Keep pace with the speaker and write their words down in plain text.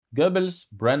Goebbels,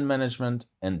 brand management,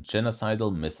 and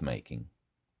genocidal myth-making.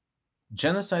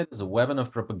 Genocide is a weapon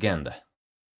of propaganda.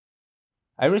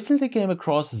 I recently came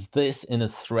across this in a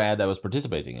thread I was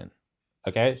participating in.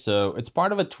 Okay, so it's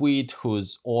part of a tweet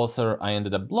whose author I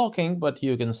ended up blocking, but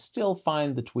you can still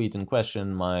find the tweet in question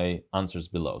in my answers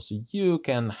below. So you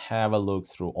can have a look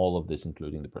through all of this,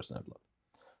 including the person I blocked.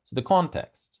 So the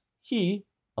context. He,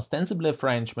 ostensibly a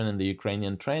Frenchman in the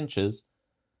Ukrainian trenches,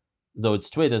 though it's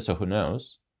Twitter, so who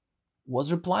knows,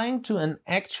 was replying to an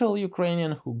actual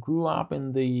Ukrainian who grew up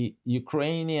in the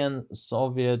Ukrainian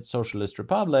Soviet Socialist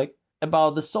Republic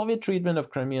about the Soviet treatment of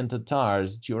Crimean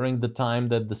Tatars during the time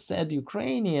that the said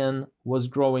Ukrainian was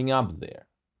growing up there.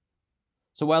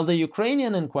 So while the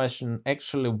Ukrainian in question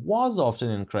actually was often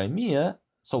in Crimea,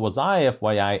 so was I,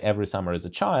 FYI, every summer as a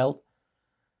child,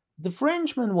 the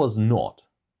Frenchman was not.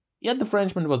 Yet the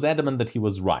Frenchman was adamant that he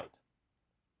was right.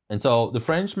 And so the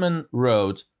Frenchman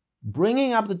wrote,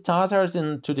 bringing up the Tatars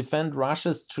in to defend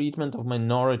Russia's treatment of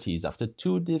minorities after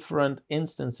two different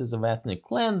instances of ethnic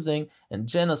cleansing and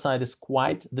genocide is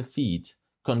quite the feat.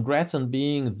 Congrats on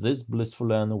being this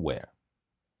blissfully unaware.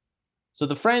 So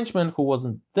the Frenchman who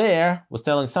wasn't there was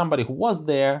telling somebody who was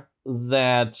there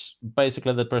that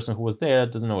basically the person who was there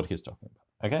doesn't know what he's talking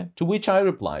about. Okay? To which I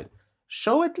replied,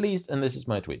 show at least, and this is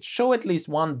my tweet, show at least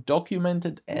one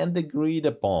documented and agreed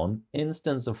upon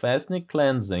instance of ethnic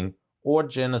cleansing or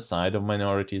genocide of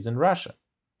minorities in Russia,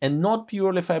 and not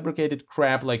purely fabricated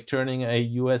crap like turning a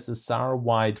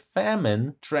USSR-wide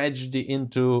famine tragedy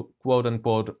into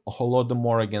quote-unquote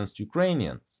Holodomor against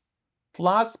Ukrainians.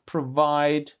 Plus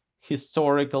provide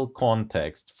historical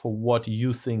context for what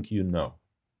you think you know.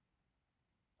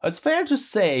 It's fair to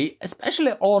say,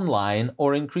 especially online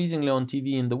or increasingly on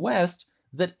TV in the West,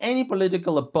 that any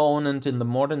political opponent in the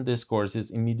modern discourse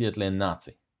is immediately a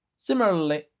Nazi.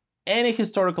 Similarly, any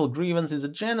historical grievance is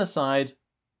a genocide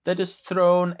that is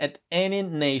thrown at any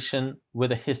nation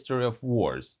with a history of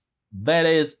wars. That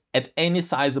is, at any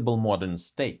sizable modern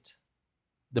state.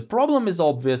 The problem is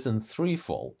obvious and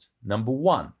threefold. Number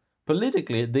one,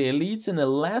 politically, the elites in a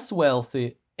less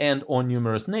wealthy and or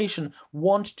numerous nation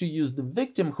want to use the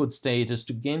victimhood status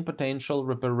to gain potential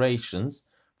reparations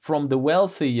from the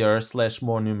wealthier /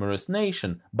 more numerous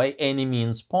nation by any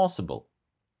means possible.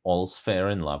 All's fair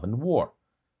in love and war.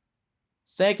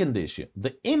 Second issue,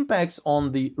 the impacts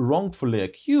on the wrongfully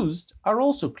accused are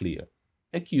also clear.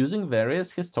 Accusing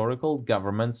various historical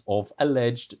governments of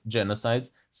alleged genocides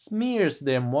smears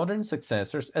their modern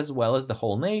successors as well as the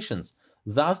whole nations,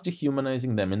 thus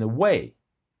dehumanizing them in a way.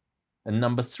 And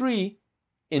number three,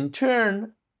 in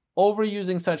turn,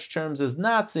 overusing such terms as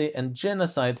Nazi and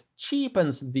genocide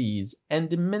cheapens these and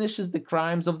diminishes the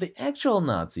crimes of the actual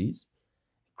Nazis,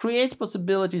 creates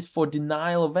possibilities for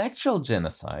denial of actual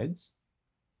genocides,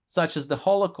 such as the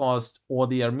Holocaust or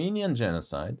the Armenian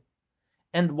genocide,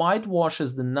 and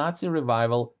whitewashes the Nazi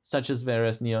revival, such as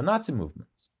various neo-Nazi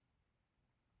movements.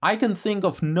 I can think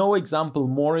of no example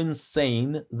more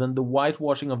insane than the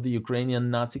whitewashing of the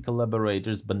Ukrainian Nazi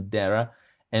collaborators Bandera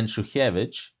and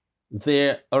Shukhevych,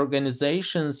 their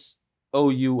organizations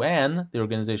OUN, the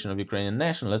Organization of Ukrainian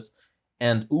Nationalists,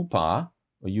 and UPA,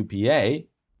 or UPA,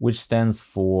 which stands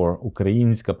for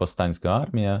Українська Повстанська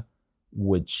Армія,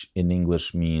 which in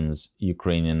English means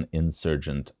Ukrainian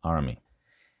Insurgent Army.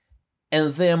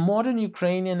 And their modern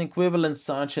Ukrainian equivalents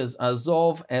such as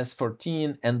Azov,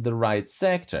 S-14, and the Right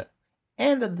Sector,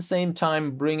 and at the same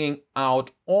time bringing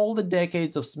out all the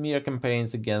decades of smear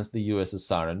campaigns against the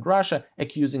USSR and Russia,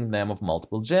 accusing them of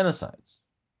multiple genocides.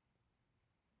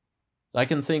 I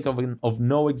can think of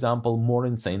no example more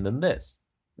insane than this.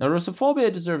 Now,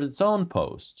 Russophobia deserves its own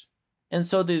post, and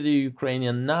so do the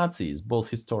Ukrainian Nazis,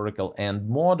 both historical and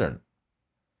modern.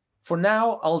 For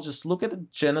now, I'll just look at the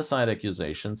genocide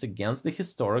accusations against the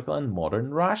historical and modern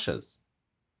Russias.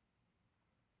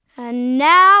 And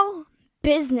now,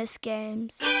 business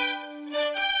games.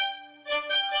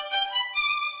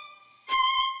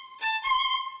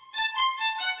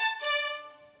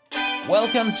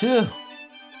 Welcome to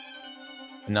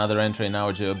another entry in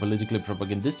our geopolitically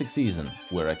propagandistic season,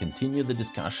 where I continue the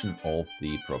discussion of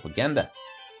the propaganda,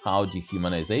 how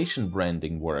dehumanization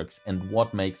branding works, and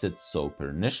what makes it so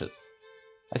pernicious.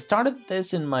 I started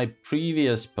this in my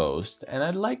previous post, and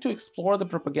I'd like to explore the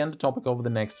propaganda topic over the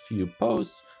next few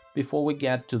posts before we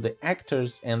get to the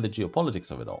actors and the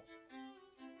geopolitics of it all.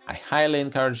 I highly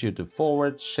encourage you to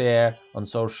forward, share on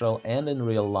social and in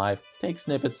real life, take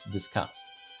snippets, discuss.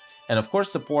 And of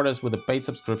course, support us with a paid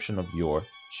subscription of your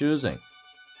choosing.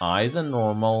 Either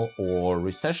normal or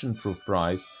recession-proof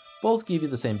price, both give you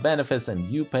the same benefits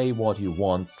and you pay what you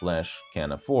want /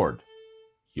 can afford.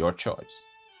 Your choice.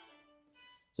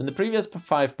 So in the previous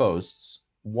 5 posts,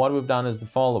 what we've done is the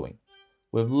following.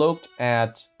 We've looked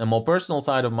at a more personal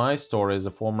side of my story as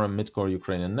a former mid-core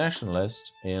Ukrainian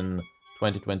nationalist in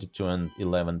 2022 and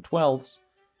 11/12.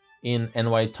 In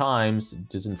NY Times,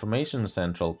 Disinformation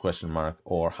Central,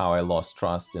 or How I Lost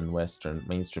Trust in Western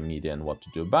Mainstream Media and What to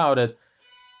Do About It,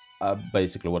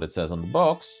 basically what it says on the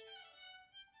box.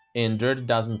 In Dirty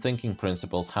Dozen Thinking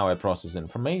Principles, How I Process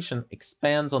Information,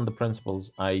 expands on the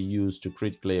principles I use to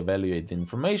critically evaluate the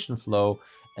information flow,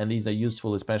 and these are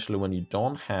useful especially when you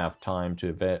don't have time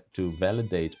to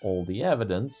validate all the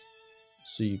evidence,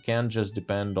 so you can't just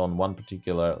depend on one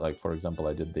particular, like for example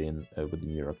I did with the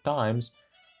New York Times,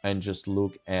 and just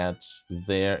look at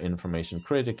their information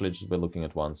critically just by looking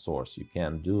at one source. You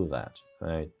can't do that.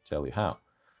 I tell you how.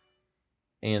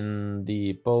 In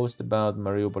the post about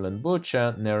Mariupol and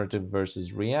Bucha, narrative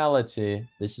versus reality,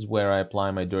 this is where I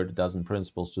apply my Dirty Dozen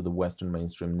principles to the Western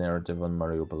mainstream narrative on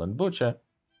Mariupol and Bucha.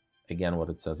 Again, what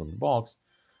it says on the box.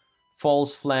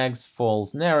 False flags,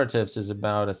 false narratives is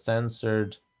about a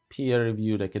censored,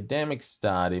 peer-reviewed academic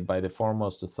study by the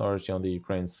foremost authority on the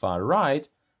Ukraine's far right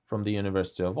from the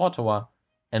University of Ottawa,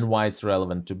 and why it's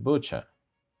relevant to Bucha.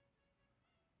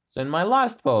 So in my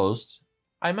last post,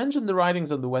 I mentioned the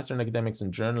writings of the Western academics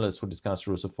and journalists who discuss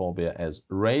Russophobia as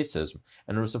racism,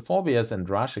 and Russophobia's and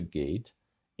Russiagate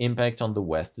impact on the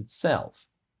West itself.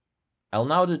 I'll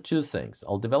now do 2 things.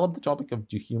 I'll develop the topic of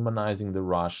dehumanizing the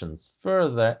Russians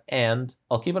further, and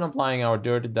I'll keep on applying our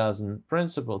Dirty Dozen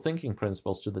thinking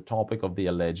principles to the topic of the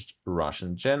alleged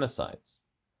Russian genocides.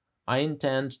 I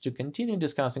intend to continue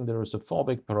discussing the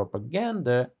Russophobic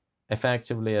propaganda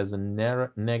effectively as a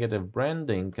negative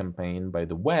branding campaign by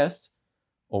the West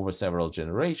over several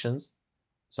generations.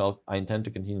 So I intend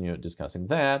to continue discussing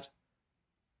that,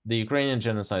 the Ukrainian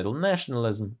genocidal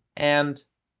nationalism, and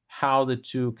how the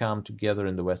two come together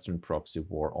in the Western proxy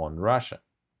war on Russia.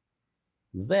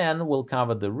 Then we'll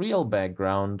cover the real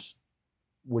background,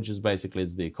 which is basically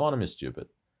it's the economy, stupid.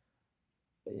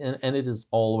 And it is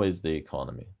always the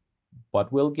economy.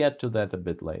 But we'll get to that a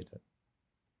bit later.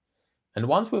 And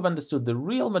once we've understood the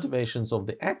real motivations of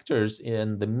the actors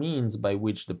and the means by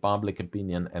which the public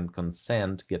opinion and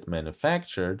consent get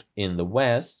manufactured in the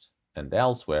West and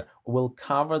elsewhere, we'll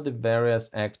cover the various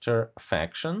actor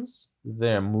factions,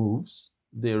 their moves,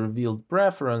 their revealed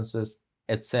preferences,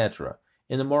 etc.,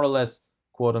 in a more or less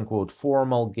quote-unquote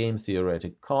formal game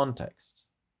theoretic context.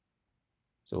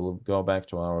 So we'll go back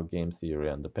to our game theory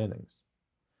underpinnings.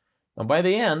 Now, by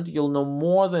the end, you'll know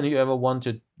more than you ever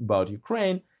wanted about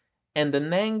Ukraine, and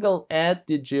an angle at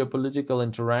the geopolitical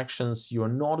interactions you're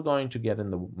not going to get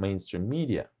in the mainstream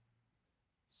media.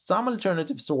 Some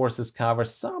alternative sources cover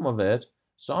some of it,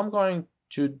 so I'm going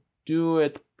to do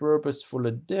it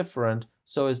purposefully different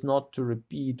so as not to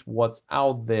repeat what's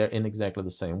out there in exactly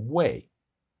the same way.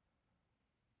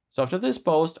 So after this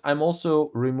post, I'm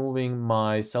also removing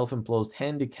my self-imposed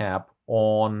handicap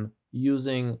on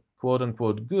using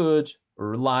quote-unquote good,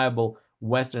 reliable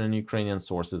Western and Ukrainian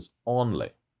sources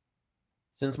only.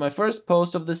 Since my first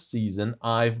post of this season,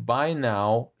 I've by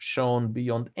now shown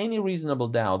beyond any reasonable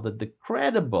doubt that the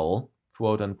credible,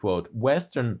 quote-unquote,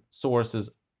 Western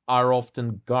sources are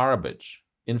often garbage.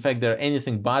 In fact, they're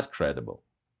anything but credible,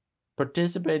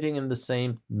 participating in the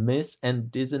same mis-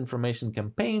 and disinformation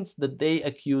campaigns that they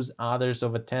accuse others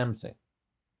of attempting.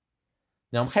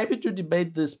 Now, I'm happy to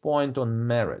debate this point on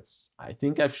merits. I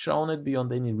think I've shown it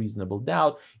beyond any reasonable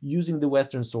doubt using the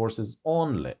Western sources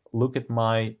only. Look at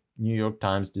my New York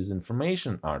Times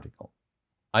disinformation article.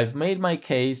 I've made my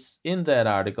case in that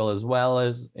article as well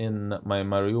as in my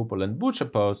Mariupol and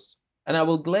Bucha posts, and I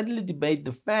will gladly debate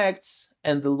the facts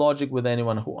and the logic with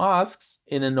anyone who asks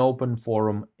in an open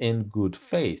forum in good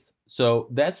faith. So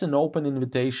that's an open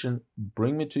invitation.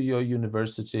 Bring me to your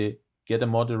university, get a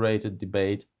moderated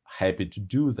debate. Happy to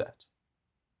do that.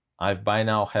 I've by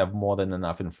now have more than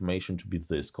enough information to be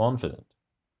this confident.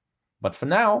 But for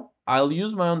now, I'll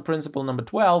use my own principle number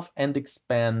 12 and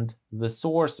expand the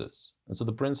sources. And so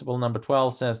the principle number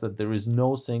 12 says that there is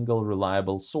no single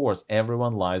reliable source.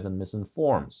 Everyone lies and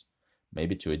misinforms.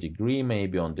 Maybe to a degree,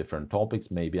 maybe on different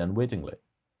topics, maybe unwittingly.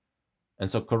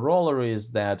 And so corollary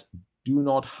is that do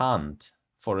not hunt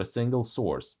for a single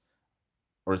source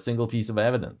or a single piece of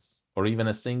evidence, or even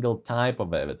a single type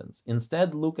of evidence.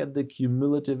 Instead, look at the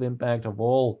cumulative impact of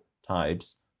all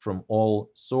types from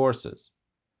all sources.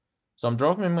 So I'm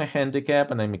dropping my handicap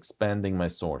and I'm expanding my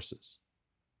sources.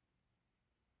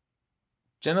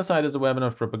 Genocide is a weapon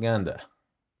of propaganda.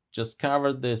 Just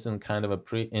covered this in kind of a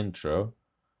pre-intro.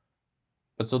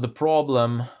 But so the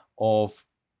problem of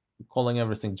calling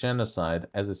everything genocide,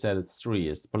 as I said, it's three.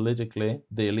 It's politically,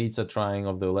 the elites are trying,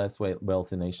 of the less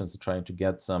wealthy nations, are trying to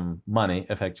get some money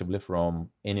effectively from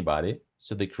anybody,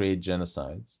 so they create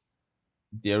genocides.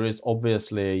 There is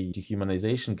obviously a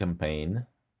dehumanization campaign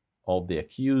of the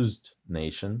accused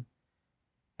nation,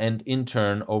 and in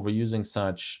turn, overusing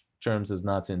such terms as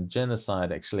Nazi and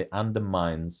genocide actually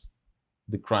undermines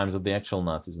the crimes of the actual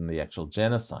Nazis and the actual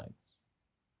genocides.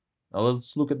 Now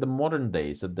let's look at the modern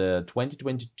days, at the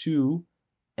 2022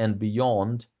 and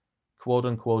beyond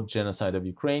quote-unquote genocide of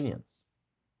Ukrainians.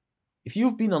 If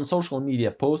you've been on social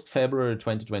media post-February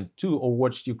 2022 or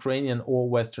watched Ukrainian or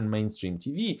Western mainstream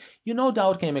TV, you no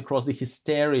doubt came across the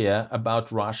hysteria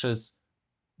about Russia's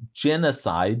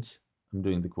genocide, I'm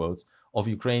doing the quotes, of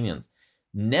Ukrainians.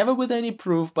 Never with any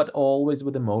proof, but always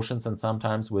with emotions and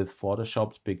sometimes with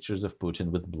photoshopped pictures of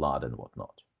Putin with blood and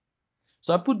whatnot.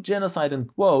 So I put genocide in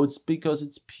quotes because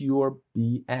it's pure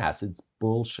BS, it's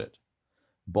bullshit.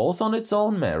 Both on its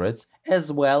own merits,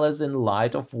 as well as in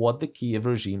light of what the Kiev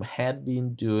regime had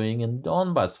been doing in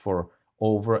Donbass for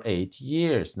over 8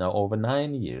 years, now over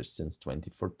 9 years, since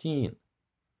 2014.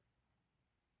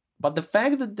 But the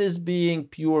fact that this being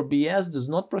pure BS does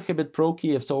not prohibit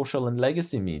pro-Kiev social and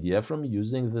legacy media from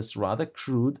using this rather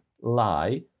crude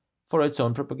lie for its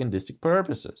own propagandistic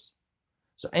purposes.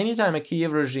 So anytime a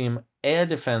Kiev regime air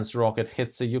defense rocket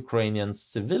hits a Ukrainian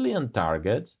civilian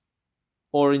target,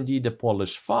 or indeed a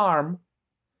Polish farm,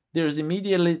 there is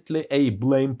immediately a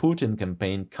blame Putin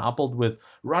campaign coupled with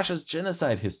Russia's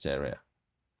genocide hysteria.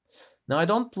 Now, I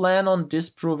don't plan on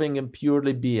disproving a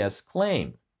purely BS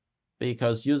claim,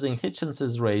 because using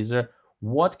Hitchens's razor,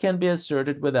 what can be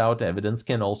asserted without evidence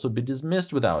can also be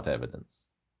dismissed without evidence.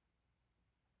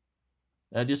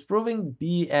 Now, disproving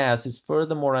BS is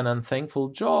furthermore an unthankful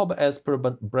job as per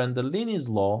Brandolini's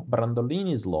law,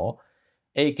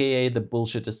 aka the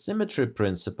bullshit asymmetry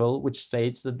principle, which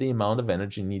states that the amount of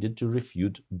energy needed to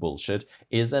refute bullshit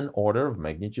is an order of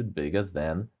magnitude bigger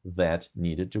than that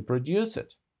needed to produce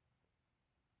it.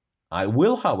 I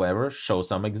will, however, show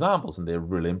some examples, and they're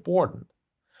really important.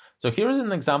 So here's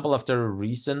an example after a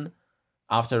recent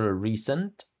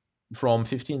from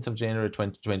 15th of January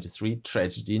 2023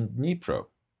 tragedy in Dnipro.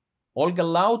 Olga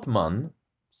Lautman,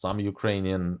 some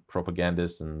Ukrainian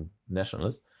propagandist and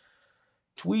nationalist,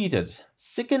 tweeted,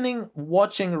 "Sickening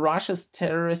watching Russia's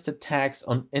terrorist attacks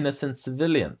on innocent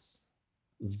civilians.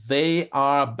 They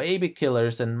are baby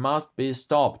killers and must be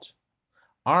stopped.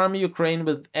 Arm Ukraine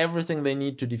with everything they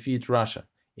need to defeat Russia.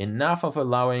 Enough of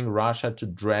allowing Russia to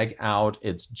drag out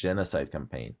its genocide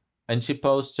campaign." And she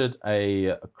posted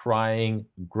a crying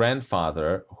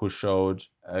grandfather who showed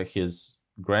his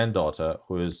granddaughter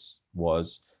who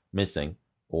was missing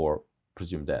or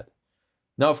presumed dead.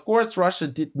 Now, of course, Russia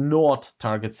did not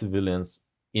target civilians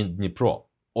in Dnipro,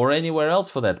 or anywhere else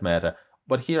for that matter,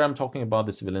 but here I'm talking about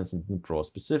the civilians in Dnipro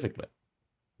specifically.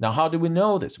 Now, how do we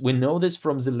know this? We know this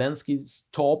from Zelensky's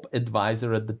top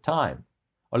advisor at the time.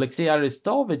 Alexei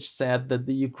Arestovich said that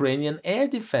the Ukrainian air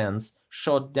defense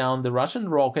shot down the Russian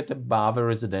rocket above a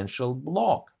residential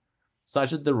block,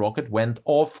 such that the rocket went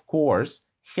off course,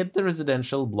 hit the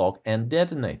residential block, and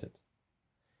detonated.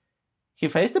 He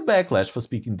faced a backlash for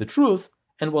speaking the truth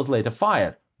and was later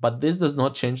fired, but this does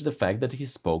not change the fact that he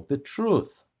spoke the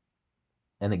truth.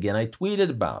 And again, I tweeted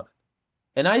about it.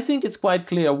 And I think it's quite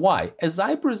clear why. As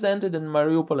I presented in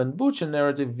Mariupol and Bucha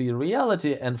narrative v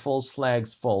reality and false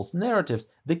flags, false narratives,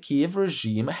 the Kiev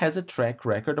regime has a track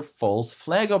record of false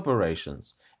flag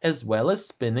operations, as well as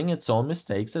spinning its own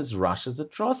mistakes as Russia's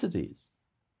atrocities.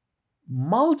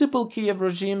 Multiple Kiev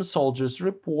regime soldiers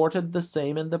reported the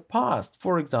same in the past,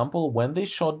 for example, when they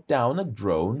shot down a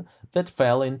drone that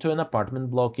fell into an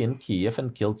apartment block in Kiev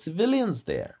and killed civilians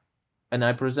there. And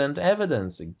I present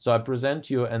evidence. So I present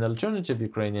you an alternative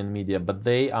Ukrainian media, but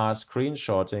they are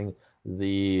screenshotting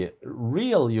the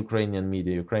real Ukrainian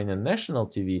media, Ukrainian national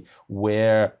TV,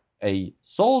 where a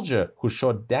soldier who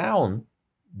shot down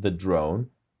the drone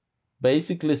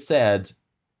basically said,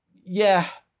 yeah,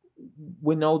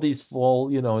 we know these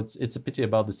fall, it's a pity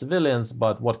about the civilians,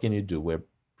 but what can you do? We're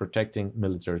protecting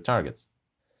military targets.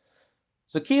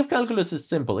 So Kiev calculus is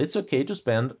simple. It's okay to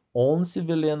spend on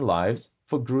civilian lives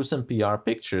for gruesome PR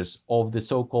pictures of the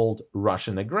so-called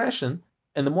Russian aggression,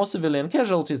 and the more civilian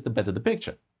casualties, the better the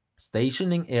picture.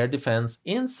 Stationing air defense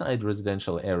inside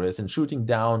residential areas and shooting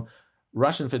down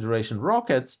Russian Federation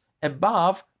rockets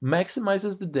above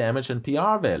maximizes the damage and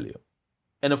PR value.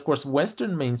 And of course,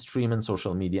 Western mainstream and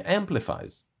social media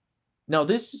amplifies. Now,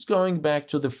 this is going back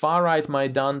to the far-right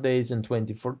Maidan days in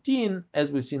 2014, as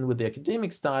we've seen with the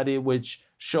academic study, which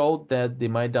showed that the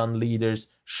Maidan leaders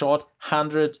shot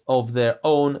hundreds of their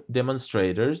own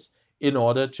demonstrators in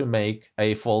order to make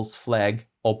a false flag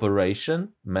operation,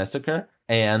 massacre,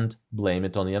 and blame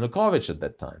it on Yanukovych at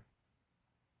that time.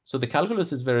 So the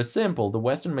calculus is very simple. The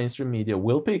Western mainstream media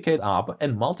will pick it up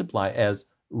and multiply as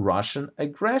Russian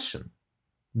aggression,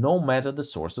 no matter the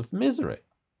source of misery.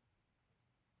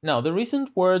 Now, the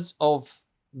recent words of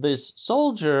this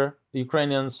soldier, the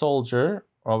Ukrainian soldier,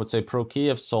 or I would say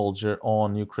pro-Kiev soldier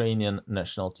on Ukrainian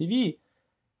national TV,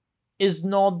 is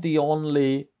not the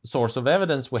only source of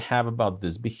evidence we have about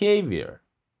this behavior.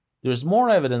 There's more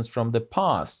evidence from the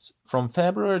past. From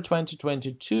February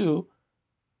 2022,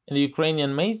 in the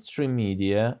Ukrainian mainstream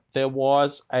media, there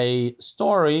was a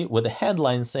story with a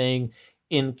headline saying,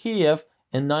 in Kiev,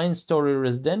 a 9-story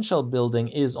residential building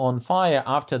is on fire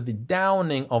after the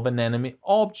downing of an enemy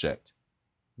object.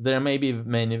 There may be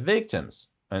many victims,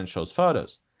 and it shows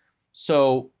photos.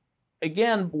 So,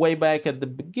 again, way back at the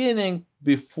beginning,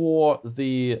 before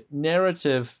the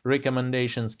narrative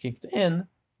recommendations kicked in,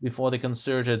 before the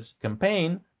concerted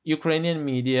campaign, Ukrainian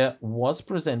media was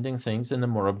presenting things in a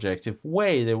more objective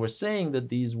way. They were saying that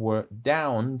these were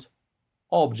downed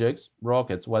objects,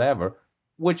 rockets, whatever,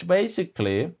 which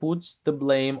basically puts the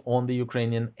blame on the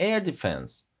Ukrainian air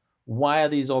defense. Why are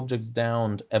these objects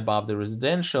downed above the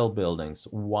residential buildings?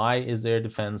 Why is air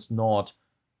defense not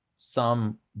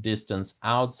some distance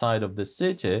outside of the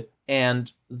city?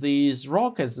 And these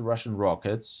rockets, the Russian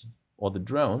rockets or the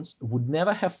drones, would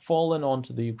never have fallen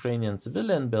onto the Ukrainian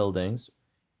civilian buildings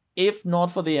if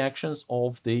not for the actions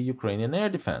of the Ukrainian air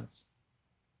defense.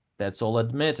 That's all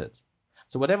admitted.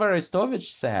 So whatever Arestovich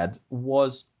said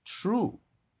was true.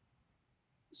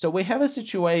 So we have a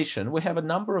situation, we have a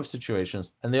number of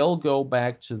situations, and they all go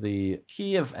back to the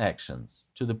Kiev actions,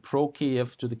 to the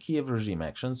pro-Kiev, to the Kiev regime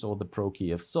actions, or the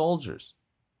pro-Kiev soldiers.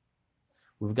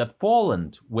 We've got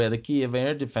Poland, where the Kiev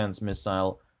air defense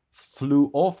missile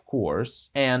flew off course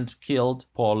and killed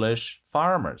Polish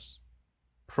farmers.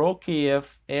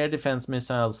 Pro-Kiev air defense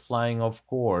missiles flying off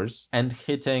course and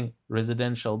hitting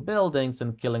residential buildings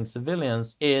and killing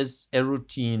civilians is a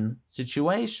routine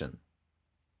situation.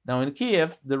 Now in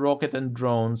Kiev, the rocket and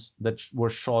drones that were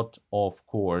shot off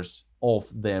course of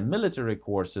their military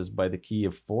courses by the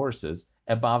Kiev forces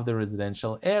above the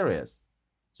residential areas.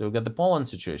 So we've got the Poland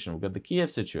situation, we've got the Kiev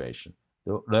situation.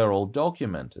 They're all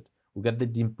documented. We've got the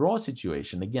Dnipro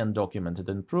situation, again documented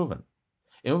and proven.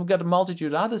 And we've got a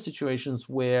multitude of other situations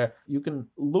where you can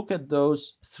look at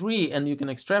those three and you can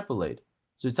extrapolate.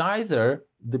 So it's either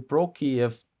the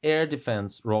pro-Kiev air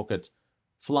defense rocket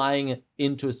flying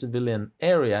into a civilian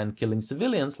area and killing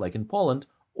civilians, like in Poland,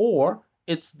 or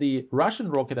it's the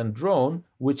Russian rocket and drone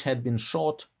which had been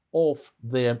shot off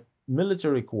their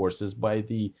military courses by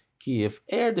the Kiev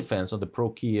air defense or the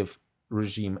pro-Kiev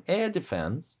regime air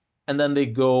defense, and then they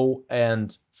go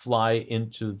and fly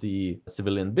into the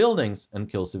civilian buildings and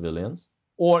kill civilians.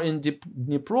 Or in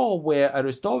Dnipro, where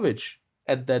Arestovich,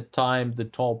 at that time the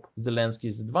top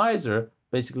Zelensky's advisor,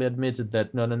 basically admitted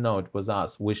that no, it was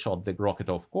us, we shot the rocket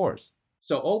off course.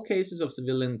 So all cases of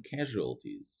civilian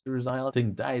casualties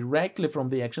resulting directly from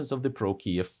the actions of the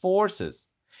pro-Kiev forces,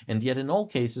 and yet in all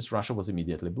cases Russia was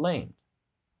immediately blamed.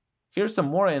 Here's some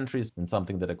more entries in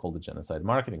something that I call the genocide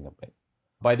marketing campaign.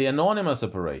 By the anonymous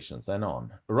operations and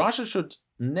on, Russia should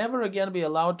never again be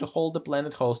allowed to hold the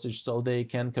planet hostage so they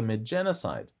can commit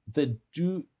genocide. They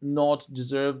do not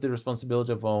deserve the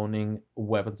responsibility of owning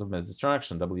weapons of mass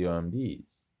destruction,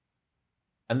 WMDs.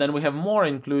 And then we have more,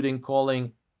 including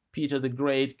calling Peter the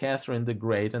Great, Catherine the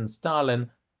Great, and Stalin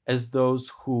as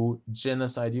those who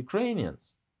genocide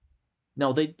Ukrainians.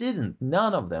 Now, they didn't.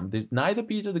 None of them. Neither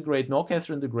Peter the Great, nor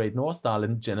Catherine the Great, nor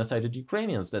Stalin genocided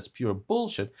Ukrainians. That's pure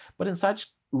bullshit. But in such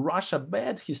Russia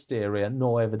bad hysteria,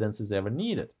 no evidence is ever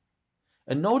needed.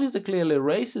 And notice the clearly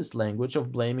racist language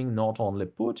of blaming not only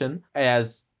Putin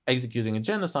as executing a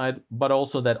genocide, but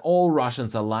also that all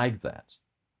Russians are like that.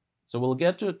 So we'll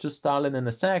get to Stalin in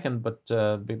a second, but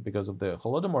because of the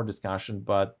Holodomor discussion.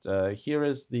 But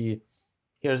here's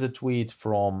a tweet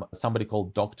from somebody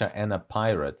called Dr. Anna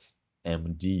Pirate,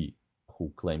 MD,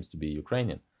 who claims to be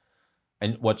Ukrainian.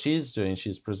 And what she's doing,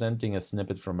 she's presenting a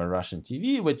snippet from a Russian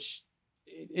TV, which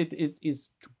it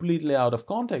is completely out of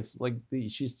context.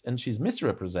 She's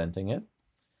misrepresenting it.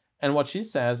 And what she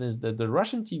says is that the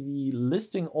Russian TV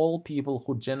listing all people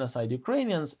who genocide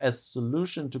Ukrainians as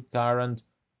solution to current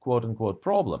quote-unquote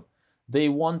problem. They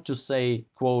want to say,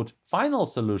 quote, final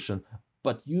solution,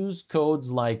 but use codes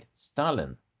like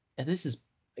Stalin. And this is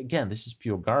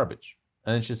pure garbage.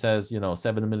 And then she says,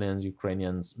 7 million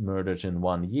Ukrainians murdered in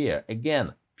 1 year.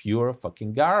 Again, pure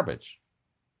fucking garbage.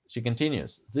 She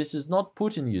continues, this is not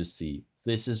Putin, you see.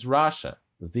 This is Russia.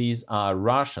 These are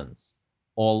Russians.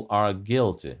 All are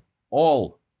guilty.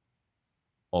 All.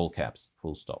 all caps,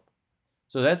 full stop.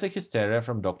 So that's a hysteria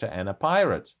from Dr. Anna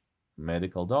Pirot,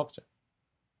 medical doctor,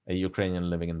 a Ukrainian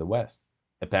living in the West,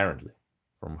 apparently,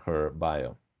 from her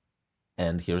bio.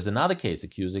 And here's another case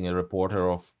accusing a reporter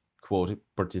of, quote,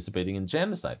 participating in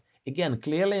genocide. Again,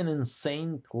 clearly an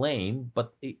insane claim,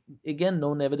 but again,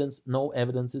 no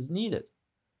evidence is needed.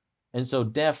 And so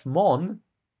DefMon,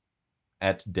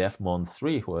 at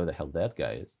DefMon3, whoever the hell that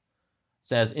guy is,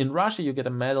 says, in Russia you get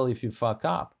a medal if you fuck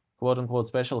up. Quote-unquote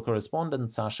special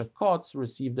correspondent Sasha Kotz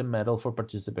received a medal for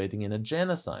participating in a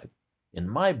genocide. In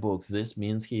my book, this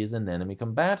means he is an enemy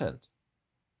combatant.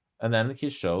 And then he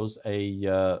shows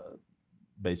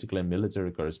basically a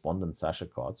military correspondent, Sasha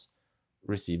Kotz,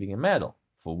 receiving a medal.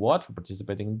 For what? For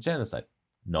participating in genocide.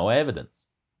 No evidence.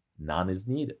 None is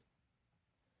needed.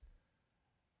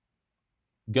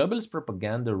 Goebbels'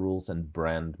 propaganda rules and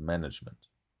brand management.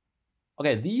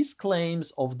 Okay, these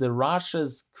claims of the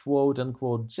Russia's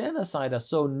quote-unquote genocide are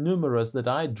so numerous that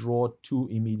I draw two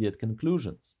immediate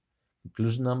conclusions.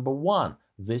 Conclusion number one,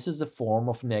 this is a form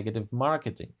of negative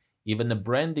marketing, even a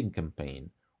branding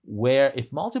campaign, where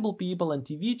if multiple people and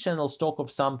TV channels talk of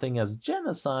something as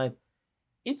genocide,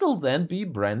 it will then be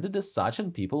branded as such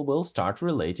and people will start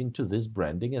relating to this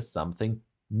branding as something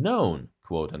known,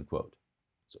 quote-unquote.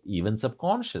 So even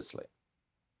subconsciously.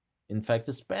 In fact,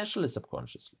 especially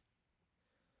subconsciously.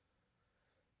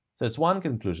 So that's one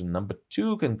conclusion. Number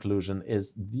two conclusion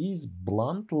is these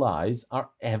blunt lies are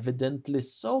evidently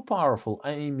so powerful,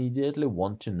 I immediately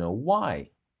want to know why.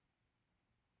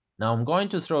 Now I'm going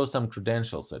to throw some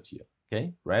credentials at you.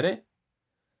 Okay, ready?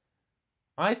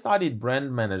 I studied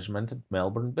brand management at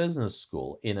Melbourne Business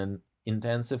School in an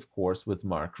intensive course with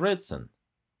Mark Ritson.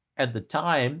 At the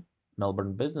time,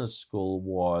 Melbourne Business School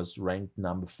was ranked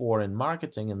number 4 in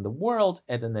marketing in the world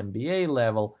at an MBA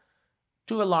level,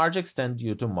 to a large extent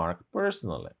due to Mark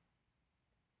personally.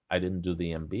 I didn't do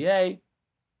the MBA.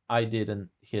 I did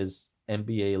his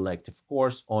MBA elective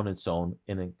course on its own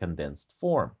in a condensed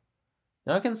form.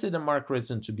 Now I consider Mark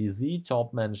Ritson to be the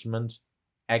top management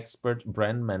expert,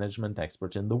 brand management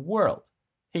expert in the world.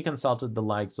 He consulted the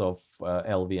likes of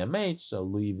LVMH, so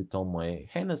Louis Vuitton, Moet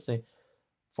Hennessy,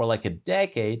 for like a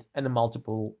decade and a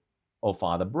multiple of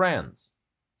other brands.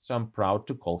 So I'm proud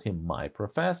to call him my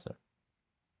professor.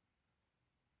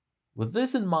 With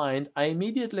this in mind, I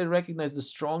immediately recognize the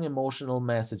strong emotional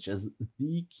message as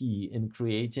the key in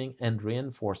creating and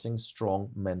reinforcing strong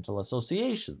mental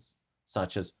associations,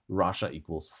 such as Russia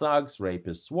equals thugs,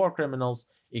 rapists, war criminals,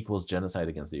 equals genocide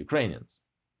against the Ukrainians.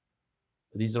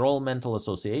 These are all mental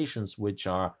associations which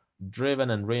are driven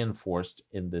and reinforced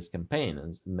in this campaign,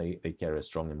 and they carry a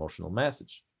strong emotional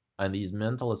message. And these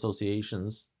mental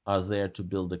associations are there to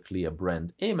build a clear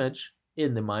brand image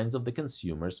in the minds of the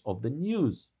consumers of the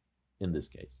news, in this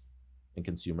case. And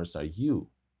consumers are you.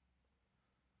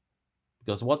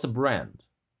 Because what's a brand?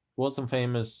 Quote some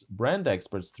famous brand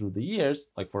experts through the years,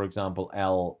 like for example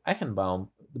Al Eichenbaum,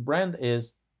 the brand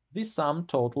is the sum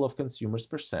total of consumers'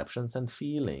 perceptions and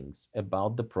feelings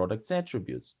about the product's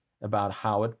attributes, about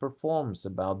how it performs,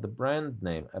 about the brand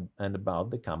name, and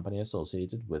about the company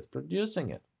associated with producing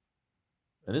it.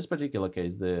 In this particular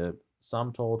case, the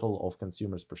sum total of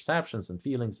consumers' perceptions and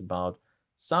feelings about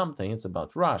something, it's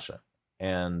about Russia.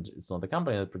 And it's not the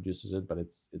company that produces it, but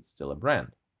it's still a brand.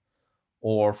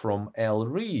 Or from Al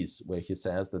Ries, where he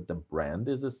says that the brand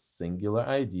is a singular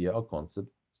idea or concept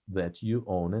that you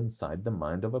own inside the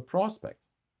mind of a prospect.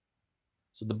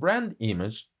 So the brand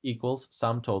image equals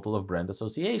sum total of brand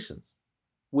associations,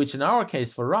 which in our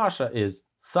case for Russia is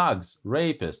thugs,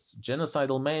 rapists,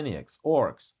 genocidal maniacs,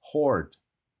 orcs, horde,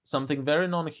 something very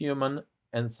non-human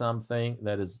and something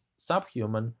that is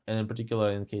subhuman, and in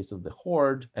particular in case of the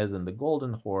horde, as in the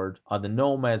Golden Horde, are the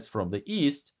nomads from the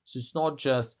east. So it's not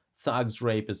just thugs,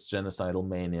 rapists, genocidal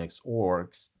maniacs,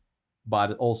 orcs,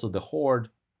 but also the horde,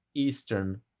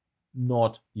 eastern,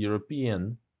 not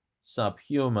European,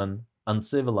 subhuman,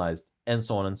 uncivilized, and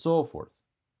so on and so forth.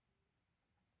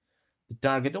 The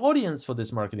target audience for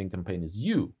this marketing campaign is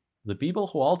you, the people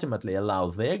who ultimately allow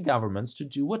their governments to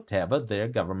do whatever their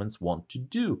governments want to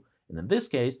do, and in this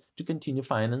case, to continue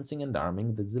financing and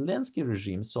arming the Zelensky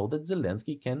regime so that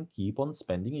Zelensky can keep on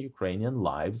spending Ukrainian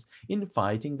lives in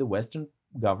fighting the Western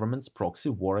government's proxy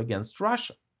war against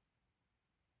Russia.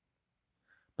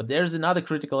 But there's another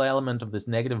critical element of this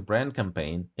negative brand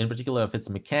campaign, in particular of its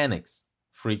mechanics,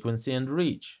 frequency and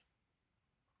reach.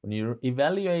 When you're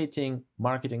evaluating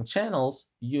marketing channels,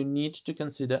 you need to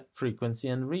consider frequency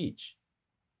and reach.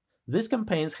 This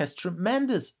campaign has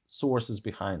tremendous sources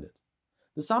behind it.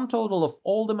 The sum total of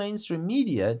all the mainstream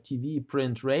media, TV,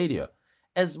 print, radio,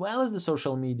 as well as the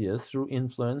social media through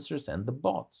influencers and the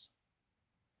bots.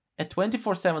 a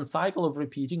 24/7 cycle of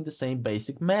repeating the same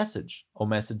basic message or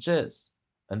messages.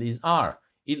 And these are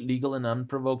illegal and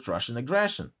unprovoked Russian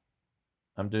aggression.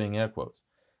 I'm doing air quotes.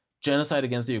 Genocide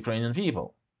against the Ukrainian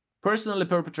people. Personally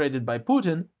perpetrated by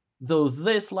Putin, though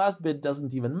this last bit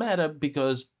doesn't even matter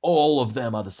because all of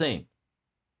them are the same.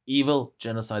 Evil,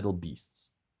 genocidal beasts.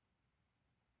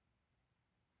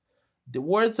 The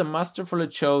words are masterfully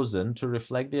chosen to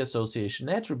reflect the association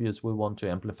attributes we want to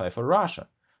amplify for Russia.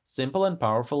 Simple and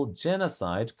powerful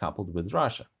genocide coupled with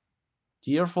Russia.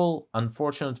 Tearful,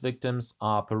 unfortunate victims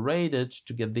are paraded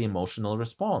to get the emotional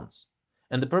response.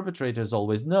 And the perpetrator is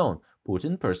always known,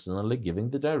 Putin personally giving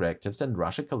the directives and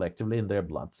Russia collectively in their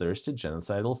bloodthirsty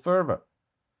genocidal fervor.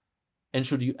 And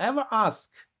should you ever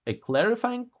ask a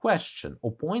clarifying question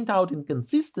or point out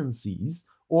inconsistencies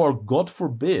or, God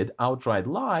forbid, outright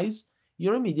lies,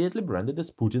 you're immediately branded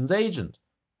as Putin's agent,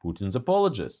 Putin's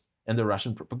apologist, and a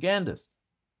Russian propagandist.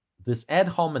 This ad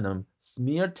hominem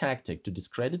smear tactic to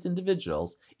discredit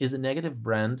individuals is a negative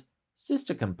brand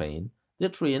sister campaign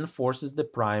that reinforces the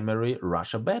primary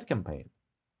Russia Bad campaign.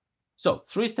 So,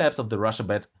 3 steps of the Russia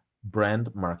Bad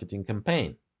brand marketing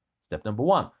campaign. Step number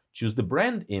 1, choose the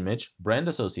brand image, brand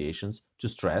associations to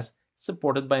stress,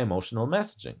 supported by emotional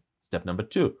messaging. Step number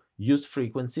 2, use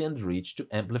frequency and reach to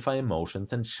amplify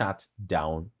emotions and shut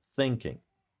down thinking.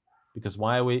 Because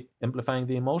why are we amplifying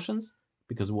the emotions?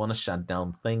 Because we want to shut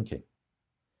down thinking.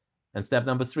 And step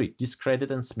number 3,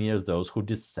 discredit and smear those who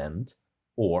dissent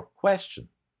or question.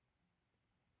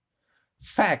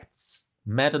 Facts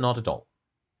matter not at all.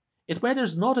 It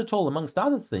matters not at all, amongst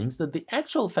other things, that the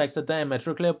actual facts are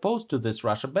diametrically opposed to this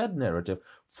Russia Bad narrative.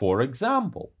 For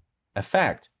example, a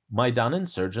fact: Maidan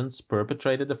insurgents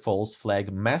perpetrated a false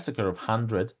flag massacre of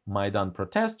 100 Maidan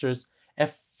protesters,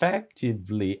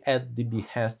 effectively at the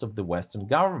behest of the Western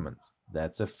governments.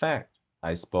 That's a fact.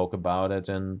 I spoke about it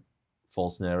in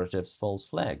False Narratives, False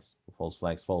Flags,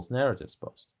 False Narratives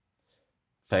post.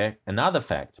 Another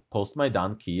fact: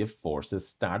 post-Maidan Kiev forces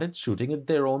started shooting at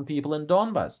their own people in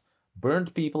Donbas,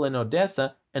 burned people in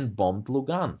Odessa, and bombed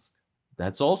Lugansk.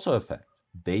 That's also a fact.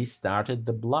 They started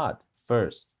the blood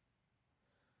first.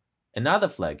 Another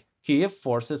flag: Kiev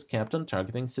forces kept on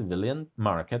targeting civilian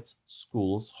markets,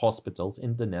 schools, hospitals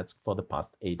in Donetsk for the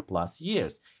past 8+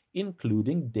 years,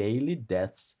 including daily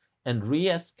deaths, and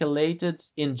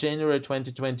re-escalated in January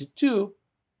 2022,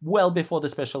 well before the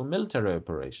special military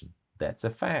operation. That's a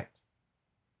fact.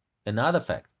 Another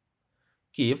fact: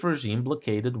 Kiev regime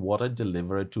blockaded water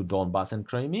delivery to Donbas and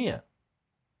Crimea.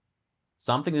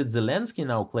 Something that Zelensky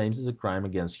now claims is a crime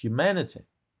against humanity.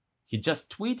 He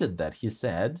just tweeted that. He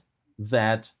said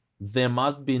that there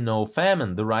must be no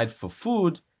famine, the right for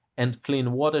food and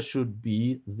clean water should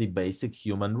be the basic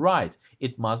human right.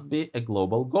 It must be a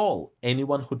global goal.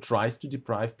 Anyone who tries to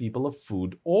deprive people of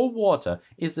food or water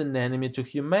is an enemy to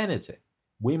humanity.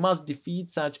 We must defeat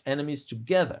such enemies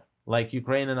together, like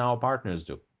Ukraine and our partners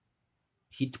do.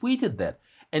 He tweeted that,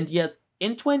 and yet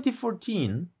in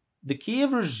 2014, the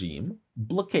Kiev regime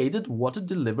blockaded water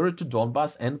delivery to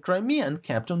Donbas and Crimea and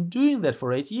kept on doing that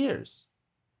for 8 years.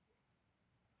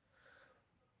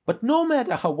 But no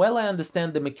matter how well I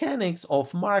understand the mechanics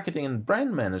of marketing and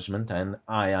brand management, and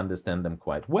I understand them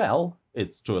quite well,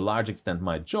 it's to a large extent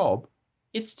my job,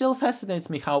 it still fascinates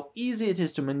me how easy it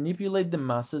is to manipulate the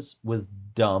masses with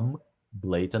dumb,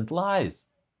 blatant lies.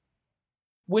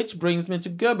 Which brings me to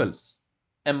Goebbels,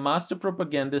 a master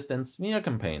propagandist and smear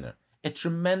campaigner, a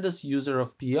tremendous user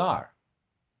of PR.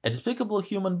 A despicable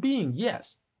human being,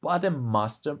 yes, but a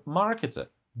master marketer.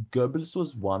 Goebbels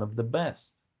was one of the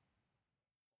best.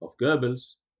 Of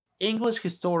Goebbels, English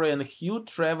historian Hugh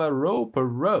Trevor Roper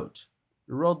wrote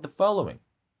the following.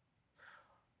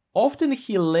 Often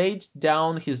he laid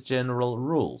down his general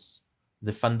rules.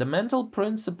 The fundamental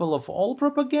principle of all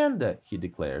propaganda, he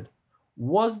declared,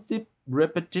 was the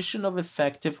repetition of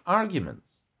effective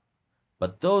arguments.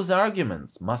 But those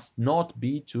arguments must not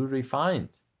be too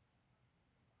refined.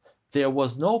 There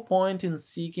was no point in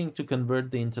seeking to convert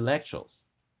the intellectuals.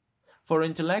 For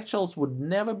intellectuals would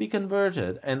never be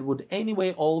converted and would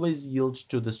anyway always yield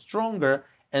to the stronger,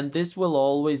 and this will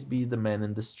always be the man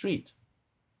in the street.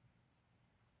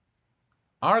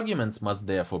 Arguments must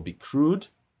therefore be crude,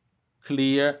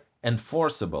 clear, and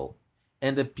forcible,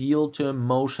 and appeal to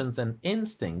emotions and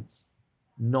instincts,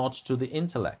 not to the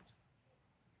intellect.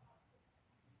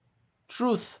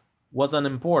 Truth was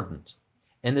unimportant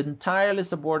and entirely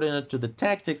subordinate to the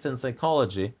tactics and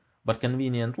psychology, but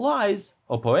convenient lies,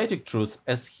 or poetic truth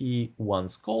as he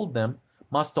once called them,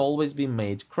 must always be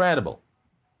made credible.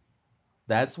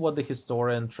 That's what the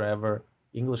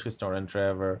English historian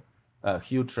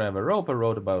Hugh Trevor Roper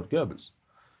wrote about Goebbels.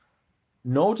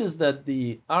 Notice that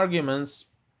the arguments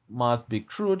must be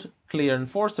crude, clear, and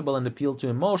forcible, and appeal to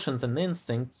emotions and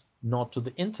instincts, not to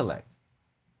the intellect.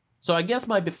 So I guess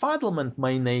my befuddlement,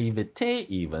 my naivete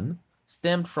even,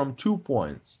 stemmed from 2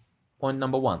 points. Point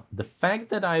number 1, the fact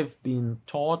that I've been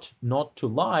taught not to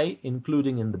lie,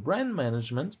 including in the brand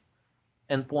management.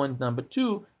 And point number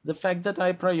 2, the fact that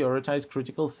I prioritize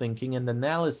critical thinking and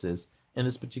analysis in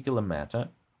this particular matter,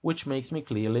 which makes me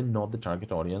clearly not the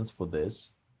target audience for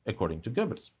this, according to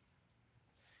Goebbels.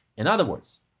 In other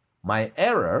words, my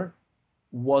error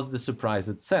was the surprise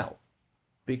itself,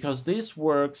 because this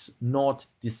works not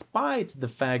despite the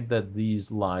fact that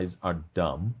these lies are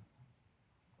dumb,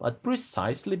 but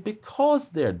precisely because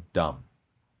they're dumb.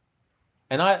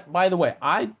 And by the way,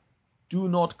 I do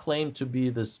not claim to be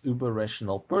this uber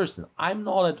rational person. I'm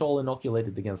not at all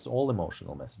inoculated against all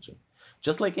emotional messaging.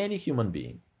 Just like any human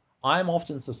being, I'm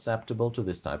often susceptible to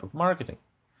this type of marketing.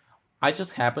 I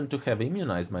just happen to have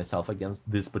immunized myself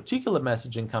against this particular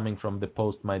messaging coming from the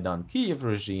post-Maidan Kiev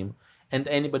regime and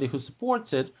anybody who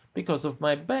supports it because of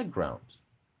my background.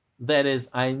 That is,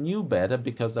 I knew better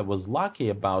because I was lucky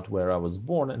about where I was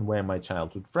born and where my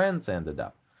childhood friends ended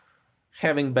up.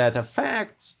 Having better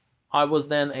facts, I was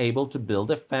then able to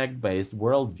build a fact-based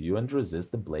worldview and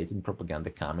resist the blatant propaganda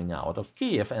coming out of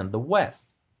Kiev and the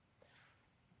West.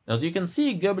 As you can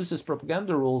see, Goebbels'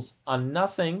 propaganda rules are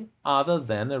nothing other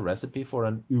than a recipe for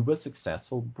an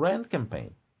uber-successful brand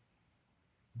campaign,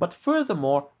 but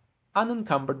furthermore,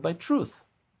 unencumbered by truth.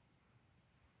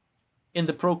 In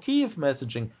the pro-Kiev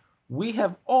messaging, we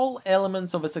have all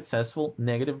elements of a successful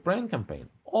negative brand campaign,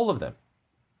 all of them,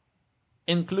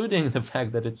 including the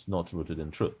fact that it's not rooted in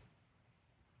truth.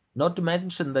 Not to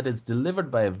mention that it's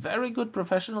delivered by a very good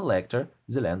professional actor,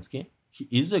 Zelensky. He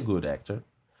is a good actor.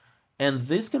 And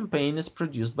this campaign is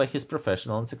produced by his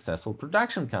professional and successful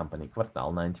production company,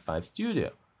 Kvartal 95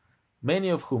 Studio, many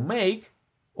of whom make,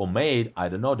 or made, I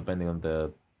don't know, depending on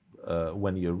the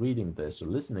when you're reading this or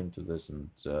listening to this, and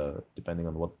depending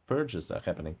on what purges are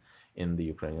happening in the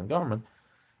Ukrainian government,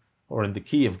 or in the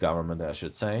Kiev government, I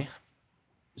should say.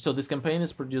 So this campaign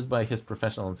is produced by his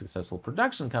professional and successful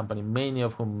production company, many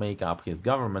of whom make up his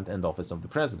government and office of the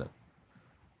president.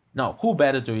 Now, who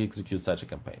better to execute such a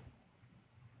campaign?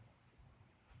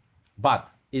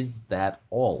 But is that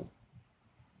all?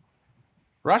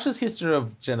 Russia's history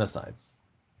of genocides.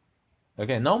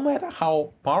 Okay, no matter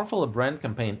how powerful a brand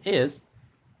campaign is,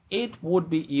 it would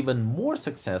be even more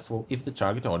successful if the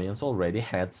target audience already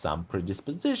had some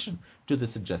predisposition to the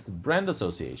suggested brand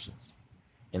associations.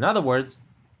 In other words,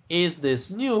 is this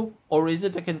new, or is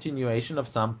it a continuation of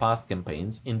some past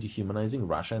campaigns in dehumanizing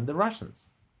Russia and the Russians?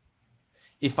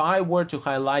 If I were to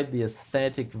highlight the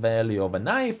aesthetic value of an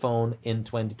iPhone in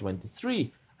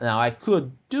 2023, now I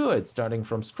could do it starting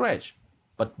from scratch,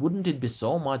 but wouldn't it be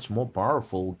so much more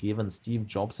powerful given Steve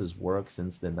Jobs' work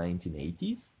since the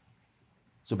 1980s?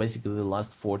 So basically the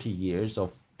last 40 years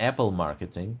of Apple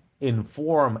marketing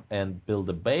inform and build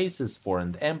a basis for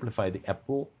and amplify the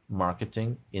Apple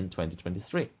marketing in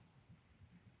 2023.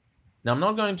 Now, I'm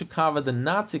not going to cover the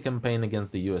Nazi campaign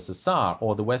against the USSR,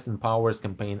 or the Western powers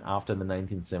campaign after the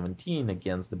 1917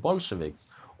 against the Bolsheviks,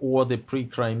 or the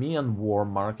pre-Crimean War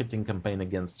marketing campaign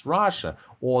against Russia,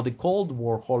 or the Cold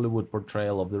War Hollywood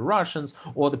portrayal of the Russians,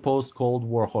 or the post-Cold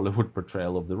War Hollywood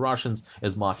portrayal of the Russians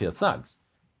as mafia thugs.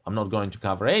 I'm not going to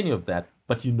cover any of that,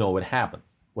 but you know it happened.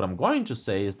 What I'm going to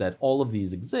say is that all of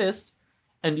these exist,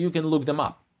 and you can look them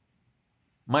up.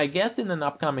 My guest in an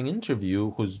upcoming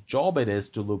interview, whose job it is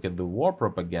to look at the war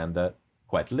propaganda,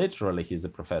 quite literally, he's a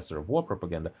professor of war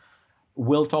propaganda,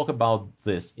 will talk about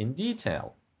this in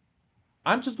detail.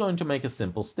 I'm just going to make a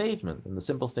simple statement, and the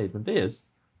simple statement is,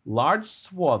 large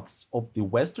swaths of the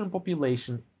Western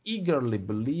population eagerly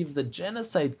believe the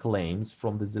genocide claims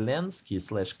from the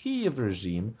Zelensky/Kiev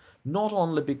regime, not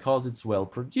only because it's well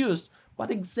produced,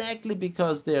 but exactly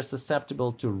because they're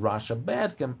susceptible to Russia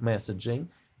bad messaging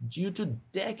due to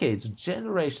decades,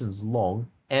 generations long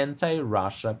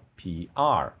anti-Russia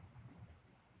PR.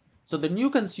 So the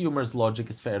new consumer's logic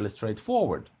is fairly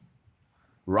straightforward.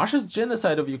 Russia's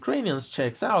genocide of Ukrainians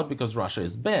checks out because Russia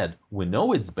is bad. We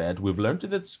know it's bad, we've learned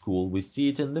it at school, we see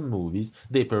it in the movies,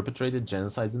 they perpetrated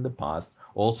genocides in the past,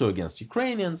 also against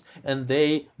Ukrainians, and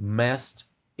they messed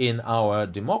in our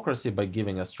democracy by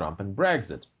giving us Trump and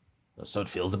Brexit. So it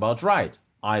feels about right.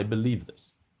 I believe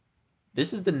this.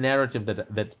 This is the narrative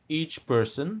that each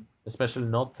person, especially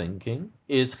not thinking,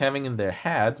 is having in their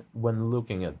head when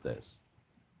looking at this.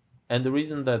 And the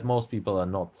reason that most people are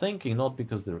not thinking, not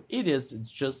because they're idiots,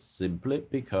 it's just simply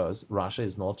because Russia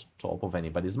is not top of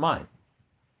anybody's mind.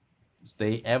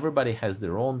 Everybody has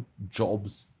their own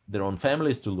jobs, their own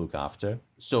families to look after,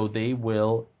 so they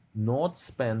will not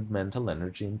spend mental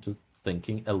energy into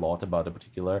thinking a lot about a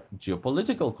particular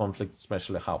geopolitical conflict,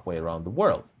 especially halfway around the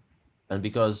world. And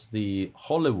because the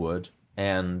Hollywood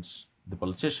and the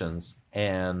politicians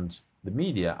and the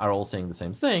media are all saying the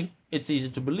same thing, it's easy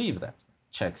to believe that.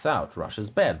 Checks out, Russia's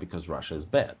bad because Russia is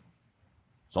bad.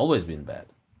 It's always been bad.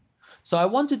 So I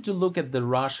wanted to look at the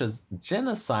Russia's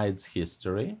genocides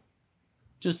history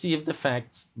to see if the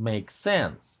facts make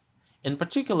sense. In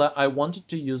particular, I wanted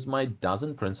to use my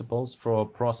dozen principles for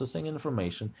processing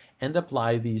information and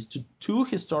apply these to two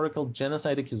historical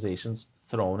genocide accusations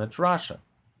thrown at Russia.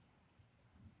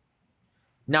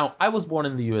 Now, I was born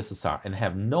in the USSR and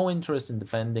have no interest in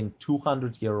defending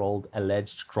 200-year-old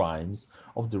alleged crimes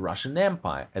of the Russian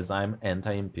Empire, as I'm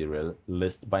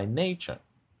anti-imperialist by nature.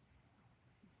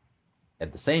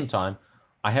 At the same time,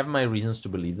 I have my reasons to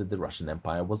believe that the Russian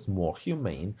Empire was more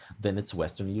humane than its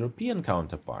Western European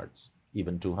counterparts,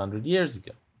 even 200 years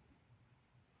ago.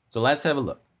 So let's have a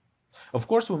look. Of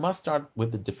course, we must start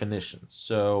with the definition,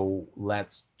 so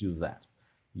let's do that.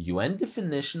 UN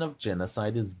definition of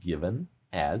genocide is given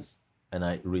as, and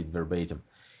I read verbatim,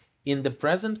 in the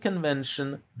present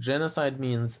convention, genocide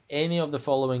means any of the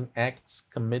following acts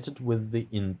committed with the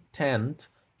intent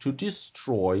to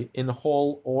destroy in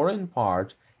whole or in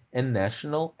part a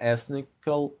national,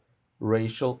 ethnical,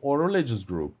 racial, or religious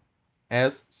group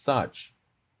as such,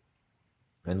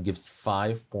 and gives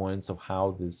 5 points of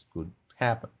how this could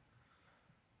happen.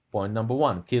 Point number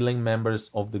 1, killing members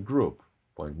of the group.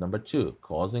 Point number 2,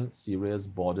 causing serious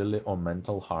bodily or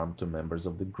mental harm to members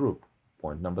of the group.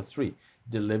 Point number 3,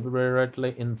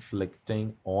 deliberately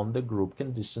inflicting on the group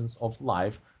conditions of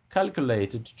life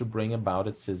calculated to bring about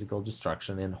its physical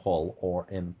destruction in whole or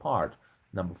in part.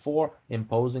 Number 4,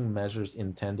 imposing measures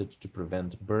intended to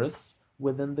prevent births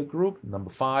within the group. Number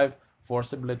 5,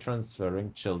 forcibly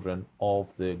transferring children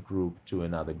of the group to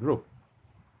another group.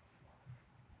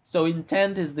 So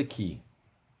intent is the key.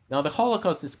 Now, the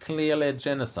Holocaust is clearly a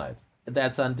genocide.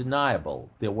 That's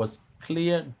undeniable. There was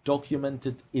clear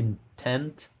documented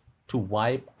intent to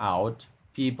wipe out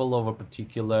people of a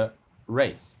particular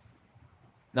race.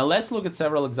 Now, let's look at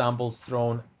several examples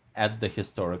thrown at the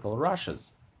historical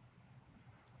Russias.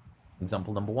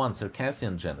 Example number 1,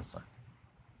 Circassian genocide.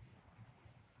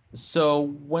 So,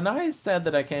 when I said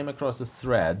that I came across a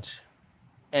thread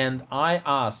and I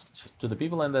asked to the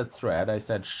people in that thread, I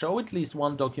said, show at least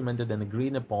one documented and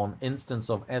agreed upon instance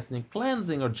of ethnic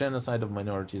cleansing or genocide of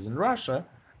minorities in Russia,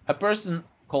 a person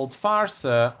called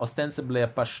Farsa, ostensibly a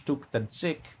Pashtuk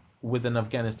Tajik with an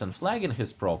Afghanistan flag in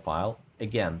his profile,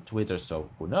 again, Twitter, so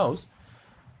who knows,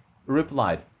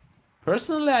 replied,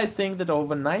 personally, I think that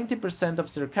over 90% of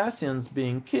Circassians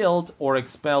being killed or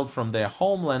expelled from their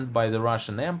homeland by the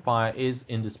Russian Empire is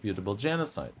indisputable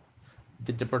genocide.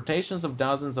 The deportations of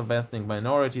dozens of ethnic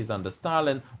minorities under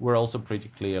Stalin were also pretty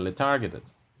clearly targeted,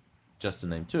 just to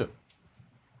name two.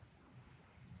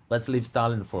 Let's leave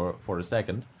Stalin for a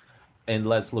second, and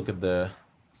let's look at the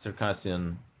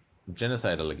Circassian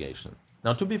genocide allegation.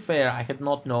 Now, to be fair, I had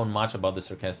not known much about the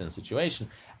Circassian situation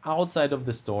outside of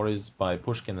the stories by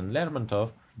Pushkin and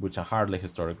Lermontov, which are hardly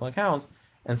historical accounts,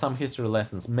 and some history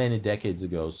lessons many decades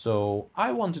ago, so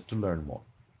I wanted to learn more.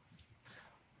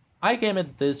 I came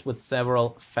at this with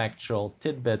several factual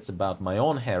tidbits about my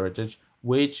own heritage,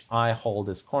 which I hold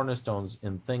as cornerstones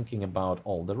in thinking about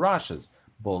all the Russias,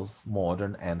 both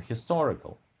modern and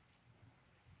historical.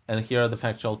 And here are the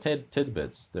factual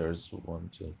tidbits. There's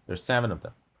 7 of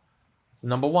them.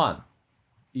 Number 1,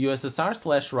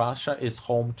 USSR/Russia is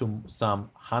home to some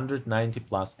 190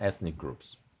 plus ethnic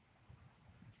groups.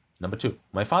 Number 2,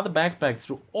 my father backpacked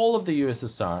through all of the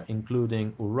USSR,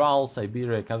 including Ural,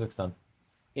 Siberia, Kazakhstan,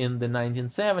 in the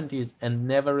 1970s and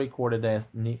never recorded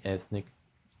any ethnic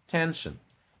tension.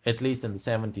 At least in the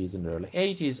 70s and early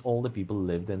 80s, all the people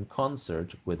lived in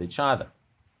concert with each other.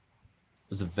 It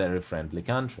was a very friendly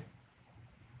country.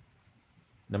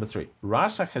 Number 3,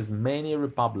 Russia has many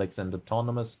republics and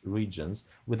autonomous regions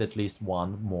with at least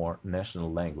one more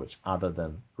national language other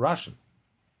than Russian.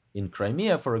 In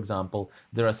Crimea, for example,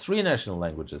 there are 3 national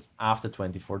languages after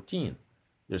 2014.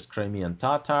 There's Crimean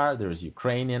Tatar, there is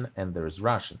Ukrainian, and there is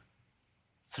Russian.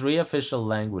 3 official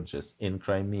languages in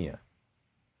Crimea,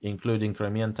 including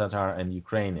Crimean Tatar and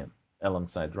Ukrainian,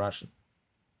 alongside Russian.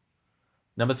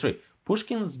 Number 3,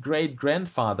 Pushkin's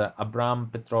great-grandfather, Abram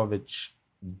Petrovich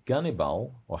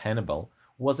Hannibal,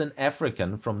 was an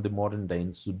African from the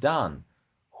modern-day Sudan,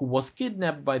 who was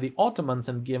kidnapped by the Ottomans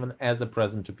and given as a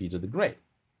present to Peter the Great.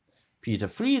 Peter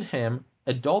freed him,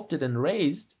 adopted and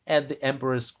raised at the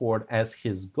emperor's court as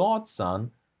his godson,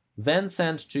 then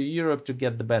sent to Europe to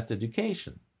get the best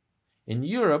education. In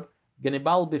Europe,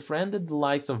 Gannibal befriended the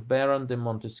likes of Baron de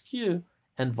Montesquieu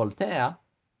and Voltaire,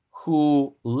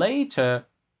 who later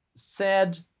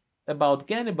said about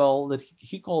Gannibal that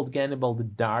he called Gannibal the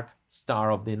Dark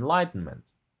Star of the Enlightenment.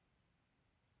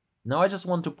 Now I just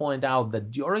want to point out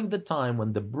that during the time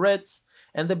when the Brits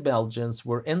and the Belgians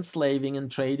were enslaving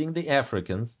and trading the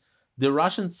Africans, the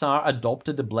Russian Tsar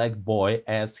adopted a black boy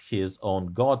as his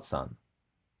own godson,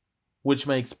 which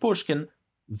makes Pushkin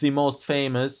the most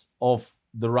famous of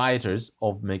the writers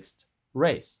of mixed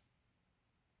race.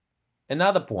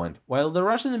 Another point, while the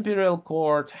Russian imperial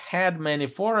court had many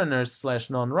foreigners /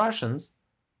 non-Russians,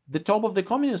 the top of the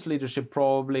communist leadership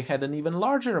probably had an even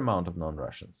larger amount of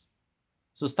non-Russians.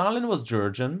 So Stalin was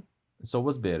Georgian, and so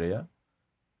was Beria.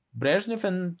 Brezhnev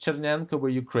and Chernenko were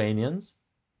Ukrainians.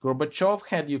 Gorbachev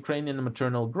had Ukrainian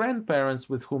maternal grandparents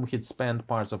with whom he'd spent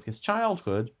parts of his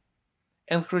childhood.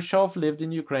 And Khrushchev lived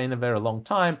in Ukraine a very long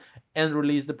time and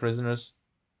released the prisoners,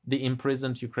 the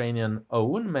imprisoned Ukrainian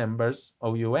OUN members,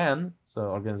 OUN, so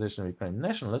Organization of Ukrainian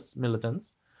Nationalists,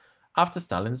 militants, after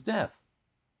Stalin's death.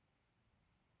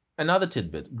 Another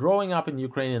tidbit, growing up in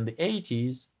Ukraine in the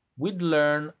 80s, we'd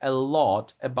learn a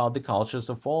lot about the cultures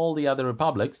of all the other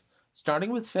republics,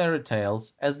 starting with fairy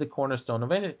tales as the cornerstone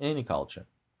of any culture.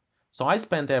 So I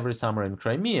spent every summer in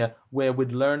Crimea, where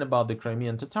we'd learn about the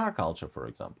Crimean Tatar culture, for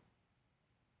example.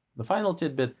 The final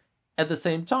tidbit, at the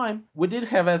same time, we did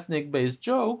have ethnic-based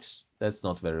jokes, that's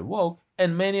not very woke,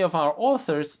 and many of our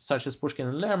authors, such as Pushkin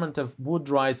and Lermontov, would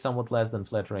write somewhat less than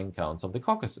flattering accounts of the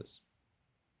Caucasus.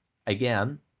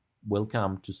 Again, we'll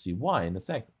come to see why in a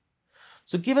second.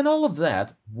 So given all of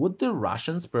that, would the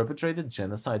Russians perpetrate a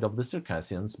genocide of the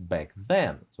Circassians back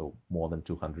then, so more than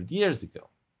 200 years ago,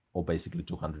 or basically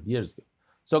 200 years ago?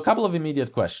 So a couple of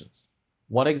immediate questions.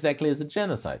 What exactly is a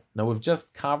genocide? Now, we've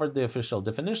just covered the official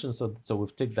definition, so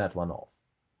we've ticked that one off.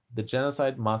 The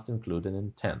genocide must include an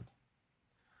intent.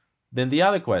 Then the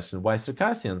other question, why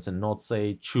Circassians and not,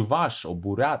 say, Chuvash or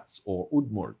Burats or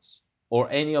Udmurts, or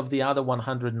any of the other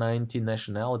 190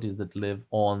 nationalities that live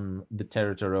on the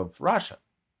territory of Russia?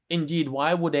 Indeed,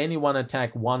 why would anyone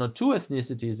attack one or two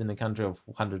ethnicities in a country of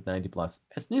 190 plus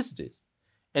ethnicities?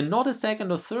 And not a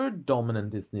second or third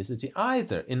dominant ethnicity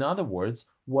either. In other words,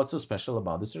 what's so special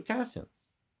about the Circassians?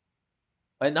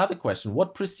 Another question,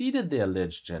 what preceded the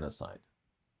alleged genocide?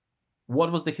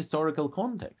 What was the historical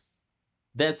context?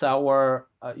 That's our,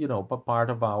 part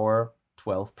of our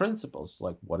 12 principles.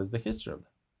 Like, what is the history of that?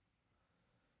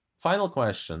 Final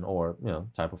question, or,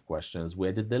 type of question is,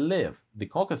 where did they live? The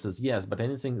Caucasus, yes, but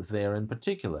anything there in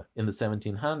particular in the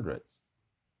 1700s?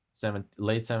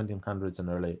 Late 1700s and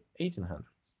early 1800s.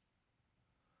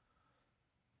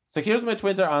 So here's my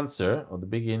Twitter answer, or the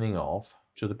beginning of,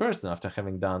 to the person after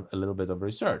having done a little bit of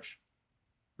research.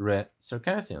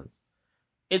 Circassians.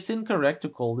 It's incorrect to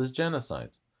call this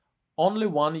genocide. Only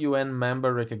one UN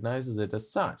member recognizes it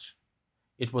as such.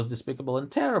 It was despicable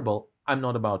and terrible. I'm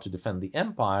not about to defend the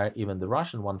empire, even the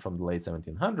Russian one from the late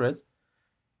 1700s,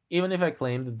 even if I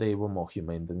claim that they were more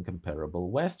humane than comparable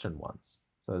Western ones.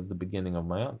 So that's the beginning of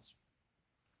my answer.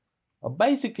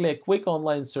 Basically, a quick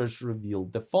online search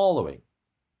revealed the following.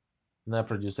 And I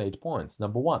produce 8 points.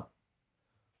 Number 1.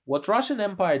 What Russian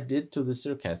Empire did to the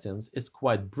Circassians is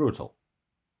quite brutal.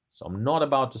 So I'm not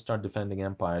about to start defending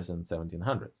empires in the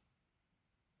 1700s.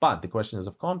 But the question is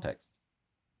of context.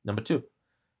 Number 2.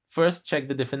 First, check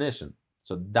the definition.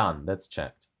 So done, that's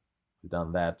checked. We've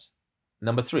done that.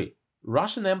 Number 3.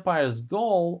 Russian Empire's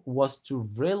goal was to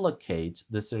relocate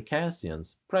the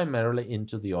Circassians primarily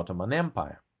into the Ottoman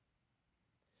Empire.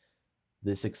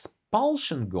 This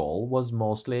expulsion goal was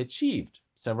mostly achieved.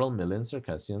 Several million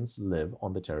Circassians live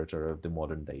on the territory of the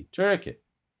modern-day Turkey.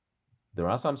 There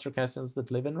are some Circassians that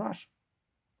live in Russia.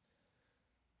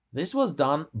 This was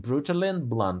done brutally and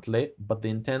bluntly, but the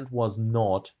intent was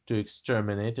not to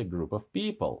exterminate a group of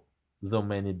people, though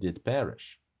many did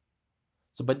perish.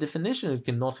 So by definition, it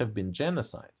cannot have been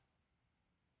genocide.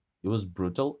 It was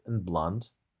brutal and blunt.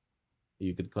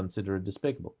 You could consider it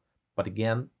despicable. But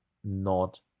again,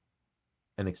 not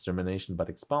an extermination, but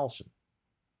expulsion.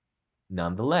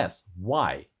 Nonetheless,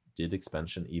 why did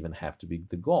expansion even have to be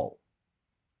the goal?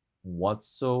 What's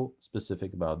so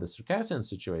specific about the Circassian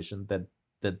situation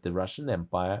that the Russian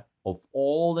Empire, of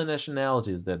all the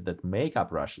nationalities that make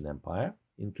up Russian Empire,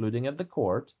 including at the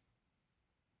court,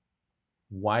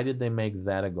 why did they make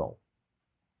that a goal?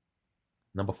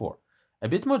 Number 4. A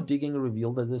bit more digging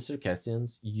revealed that the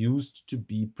Circassians used to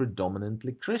be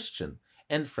predominantly Christian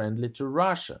and friendly to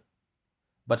Russia,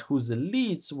 but whose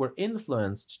elites were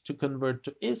influenced to convert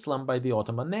to Islam by the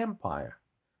Ottoman Empire,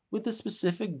 with the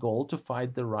specific goal to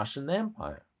fight the Russian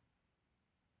Empire.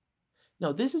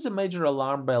 Now, this is a major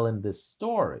alarm bell in this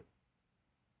story.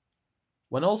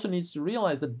 One also needs to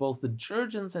realize that both the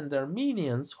Georgians and the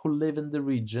Armenians who live in the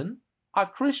region are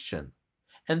Christian,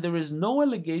 and there is no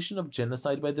allegation of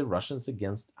genocide by the Russians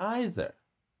against either.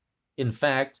 In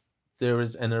fact, there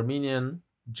is an Armenian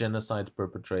genocide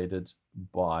perpetrated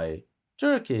by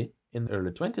Turkey in the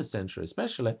early 20th century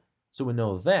especially, so we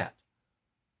know that.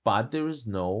 But there is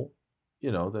no,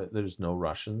 there is no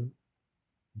Russian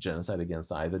genocide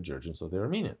against either Georgians or the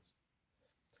Armenians.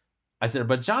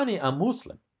 Azerbaijani are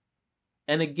Muslim,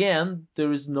 and again,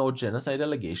 there is no genocide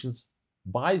allegations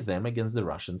by them against the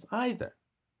Russians either.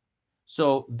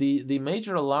 So the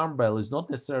major alarm bell is not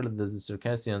necessarily that the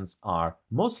Circassians are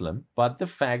Muslim, but the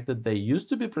fact that they used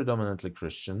to be predominantly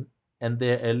Christian and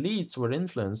their elites were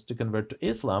influenced to convert to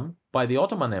Islam by the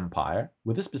Ottoman Empire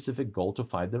with a specific goal to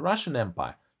fight the Russian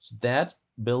Empire. So that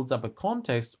builds up a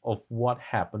context of what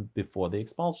happened before the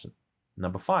expulsion.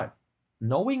 Number 5.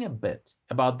 Knowing a bit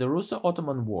about the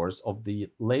Russo-Ottoman wars of the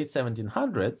late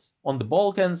 1700s on the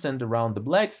Balkans and around the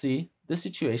Black Sea, the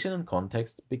situation and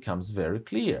context becomes very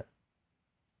clear.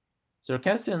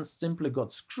 Circassians simply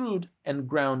got screwed and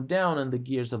ground down in the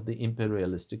gears of the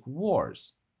imperialistic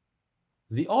wars.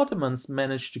 The Ottomans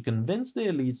managed to convince the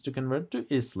elites to convert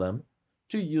to Islam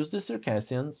to use the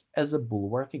Circassians as a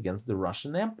bulwark against the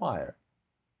Russian Empire,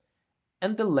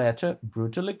 and the latter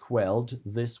brutally quelled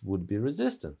this would-be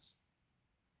resistance,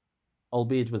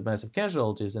 albeit with massive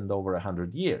casualties and over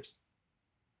 100 years.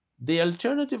 The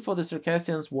alternative for the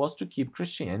Circassians was to keep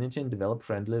Christianity and develop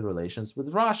friendly relations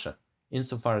with Russia,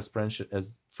 insofar as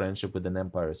friendship with an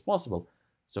empire is possible.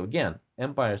 So again,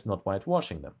 empire is not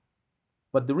whitewashing them.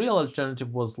 But the real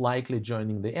alternative was likely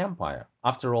joining the empire.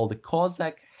 After all, the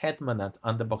Cossack Hetmanate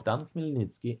under Bogdan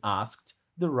Khmelnytsky asked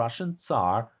the Russian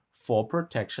Tsar for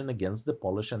protection against the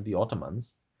Polish and the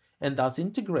Ottomans, and thus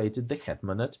integrated the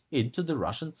Hetmanate into the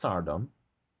Russian Tsardom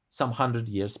some 100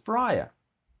 years prior.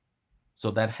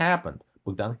 So that happened.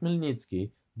 Bogdan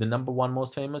Khmelnytsky, the #1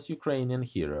 most famous Ukrainian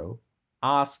hero,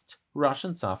 asked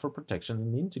Russian Tsar for protection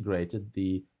and integrated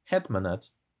the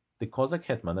Hetmanate, the Cossack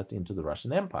Hetmanate, into the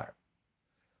Russian Empire.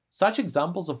 Such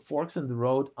examples of forks in the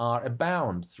road are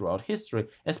abound throughout history,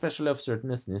 especially of certain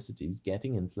ethnicities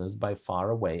getting influenced by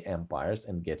faraway empires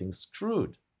and getting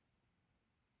screwed,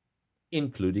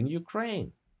 including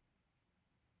Ukraine.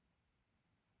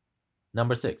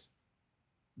 Number 6.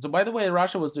 So, by the way,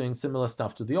 Russia was doing similar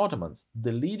stuff to the Ottomans.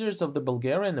 The leaders of the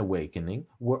Bulgarian awakening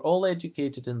were all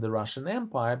educated in the Russian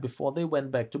Empire before they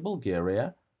went back to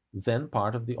Bulgaria, then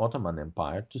part of the Ottoman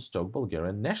Empire, to stoke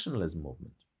Bulgarian nationalism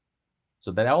movement.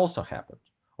 So that also happened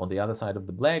on the other side of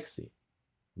the Black Sea,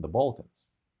 the Balkans.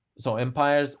 So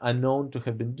empires are known to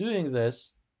have been doing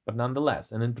this, but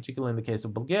nonetheless, and in particular in the case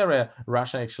of Bulgaria,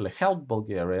 Russia actually helped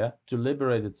Bulgaria to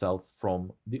liberate itself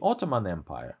from the Ottoman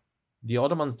Empire. The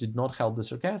Ottomans did not help the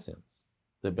Circassians.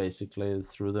 They basically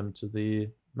threw them to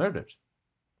the murdered.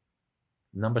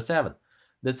 Number 7.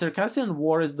 The Circassian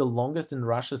War is the longest in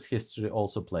Russia's history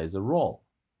also plays a role.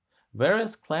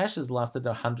 Various clashes lasted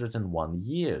 101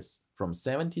 years, from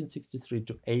 1763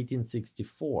 to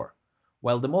 1864,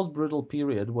 while the most brutal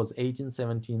period was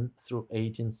 1817 through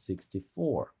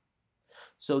 1864.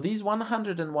 So these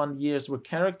 101 years were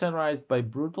characterized by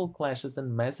brutal clashes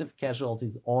and massive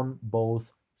casualties on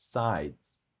both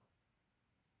sides.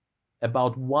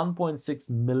 About 1.6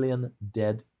 million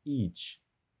dead each.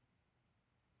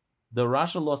 Though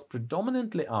Russia lost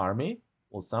predominantly army,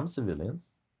 or some civilians,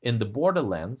 in the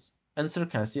borderlands, and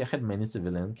Circassia had many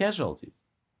civilian casualties.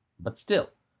 But still,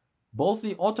 both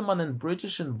the Ottoman and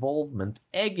British involvement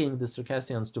egging the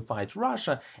Circassians to fight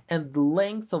Russia and the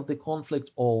length of the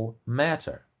conflict all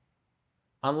matter.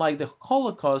 Unlike the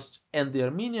Holocaust and the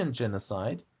Armenian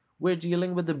genocide, we're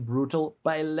dealing with a brutal,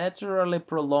 bilaterally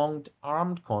prolonged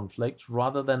armed conflict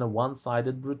rather than a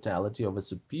one-sided brutality of a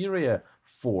superior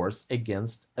force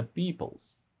against a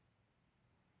people's.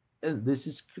 And this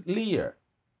is clear.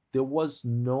 There was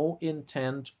no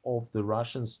intent of the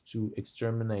Russians to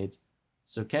exterminate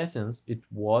Circassians. It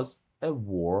was a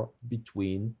war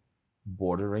between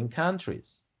bordering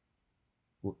countries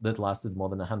that lasted more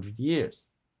than 100 years.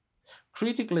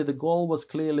 Critically, the goal was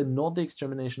clearly not the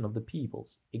extermination of the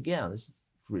peoples. Again, this is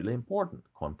really important.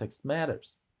 Context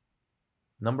matters.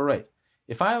 Number 8.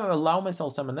 If I allow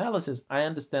myself some analysis, I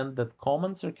understand that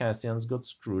common Circassians got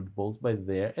screwed both by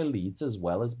their elites as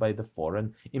well as by the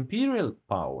foreign imperial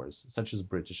powers, such as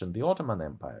British and the Ottoman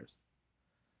empires.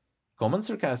 Common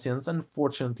Circassians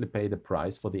unfortunately paid a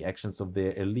price for the actions of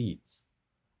their elites.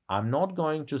 I'm not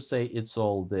going to say it's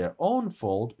all their own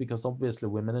fault, because obviously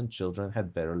women and children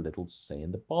had very little to say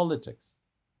in the politics.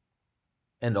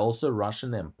 And also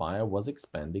Russian Empire was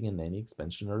expanding, and any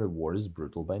expansionary war is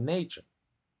brutal by nature.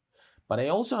 But I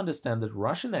also understand that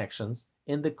Russian actions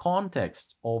in the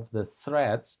context of the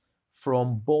threats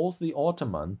from both the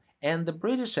Ottoman and the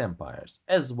British empires,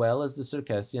 as well as the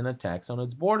Circassian attacks on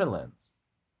its borderlands,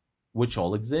 which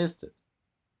all existed.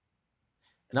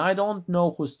 And I don't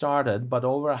know who started, but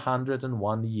over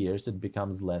 101 years it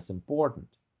becomes less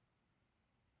important.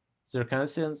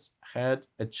 Circassians had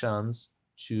a chance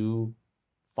to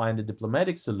find a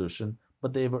diplomatic solution,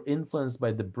 but they were influenced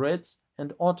by the Brits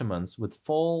and Ottomans with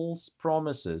false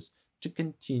promises to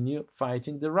continue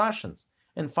fighting the Russians.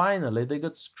 And finally, they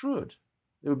got screwed.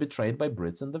 They were betrayed by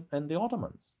Brits and the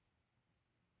Ottomans.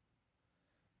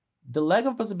 The lack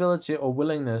of possibility or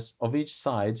willingness of each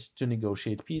side to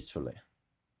negotiate peacefully.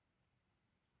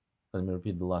 Let me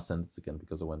repeat the last sentence again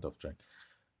because I went off track.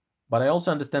 But I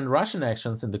also understand Russian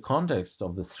actions in the context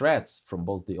of the threats from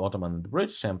both the Ottoman and the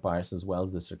British empires, as well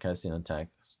as the Circassian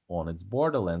attacks on its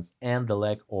borderlands, and the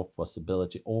lack of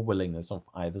possibility or willingness of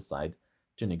either side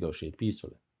to negotiate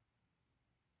peacefully.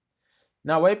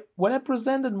 Now, when I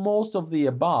presented most of the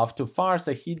above to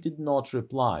Farsa, he did not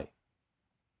reply.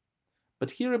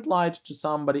 But he replied to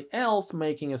somebody else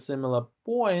making a similar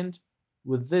point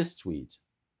with this tweet.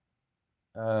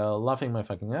 Laughing my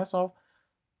fucking ass off.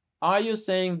 Are you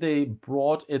saying they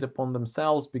brought it upon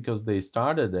themselves because they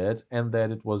started it and that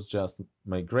it was just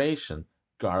migration?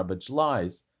 Garbage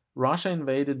lies. Russia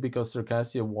invaded because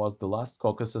Circassia was the last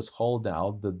Caucasus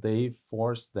holdout that they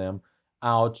forced them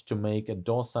out to make a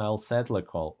docile settler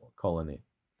colony.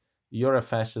 You're a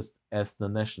fascist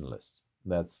ethno-nationalist.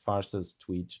 That's Farsa's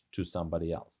tweet to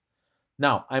somebody else.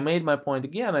 Now, I made my point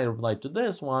again. I replied to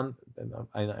this one,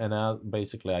 and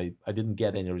basically I didn't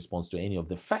get any response to any of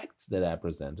the facts that I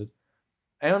presented.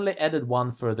 I only added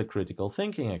one further critical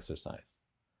thinking exercise.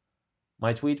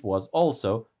 My tweet was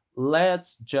also,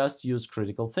 let's just use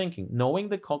critical thinking. Knowing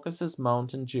the Caucasus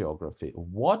mountain geography,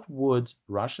 what would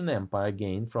Russian Empire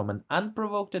gain from an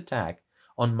unprovoked attack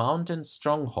on mountain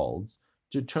strongholds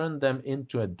to turn them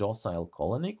into a docile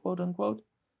colony, quote unquote?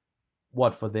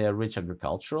 What, for their rich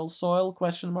agricultural soil,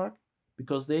 question mark?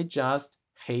 Because they just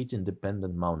hate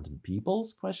independent mountain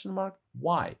peoples, question mark?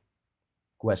 Why?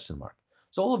 Question mark.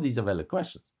 So all of these are valid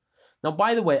questions. Now,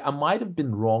 by the way, I might have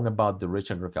been wrong about the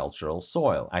rich agricultural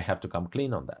soil. I have to come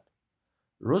clean on that.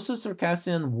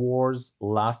 Russo-Circassian wars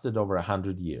lasted over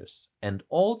 100 years, and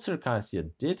old Circassia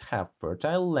did have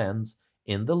fertile lands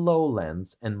in the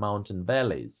lowlands and mountain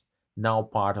valleys, now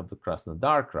part of the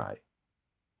Krasnodar Krai.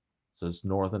 So its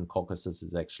northern Caucasus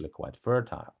is actually quite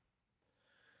fertile.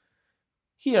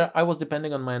 Here, I was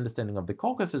depending on my understanding of the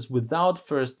Caucasus without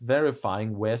first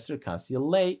verifying where Circassia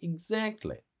lay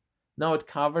exactly. Now it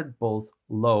covered both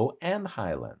low and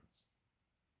highlands.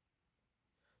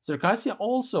 Circassia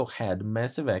also had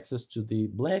massive access to the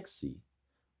Black Sea,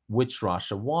 which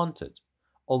Russia wanted.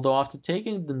 Although after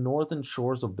taking the northern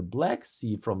shores of the Black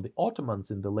Sea from the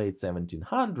Ottomans in the late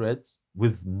 1700s,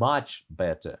 with much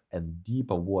better and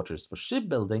deeper waters for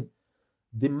shipbuilding,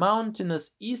 the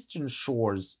mountainous eastern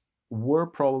shores were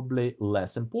probably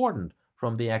less important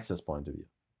from the access point of view.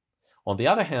 On the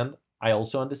other hand, I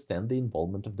also understand the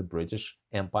involvement of the British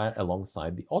Empire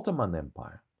alongside the Ottoman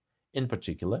Empire. In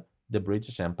particular, the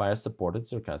British Empire supported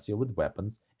Circassia with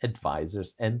weapons,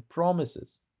 advisors, and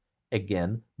promises.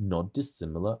 Again, not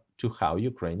dissimilar to how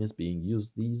Ukraine is being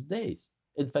used these days.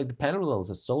 In fact, the parallels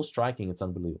are so striking, it's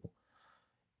unbelievable.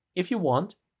 If you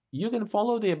want, you can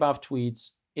follow the above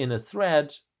tweets in a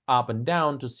thread up and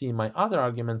down to see my other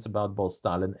arguments about both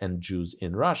Stalin and Jews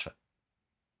in Russia.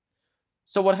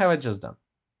 So what have I just done?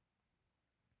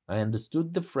 I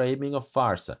understood the framing of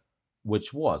Farsa,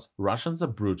 which was Russians are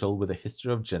brutal with a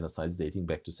history of genocides dating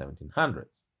back to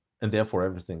 1700s. And therefore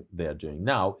everything they are doing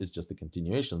now is just a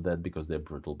continuation of that because they're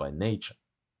brutal by nature.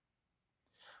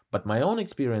 But my own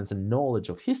experience and knowledge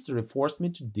of history forced me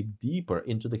to dig deeper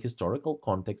into the historical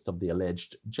context of the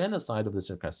alleged genocide of the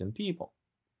Circassian people.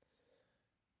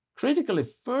 Critically,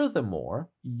 furthermore,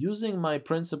 using my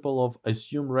principle of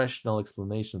assume rational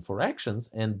explanation for actions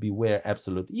and beware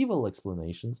absolute evil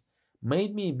explanations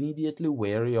made me immediately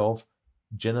wary of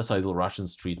genocidal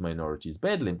Russians treat minorities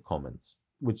badly comments,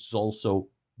 which is also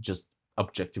just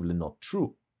objectively not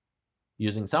true.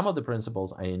 Using some of the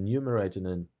principles I enumerated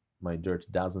in my Dirty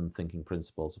Dozen thinking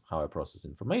principles of how I process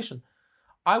information,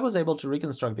 I was able to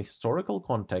reconstruct the historical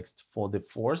context for the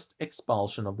forced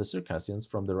expulsion of the Circassians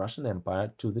from the Russian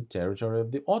Empire to the territory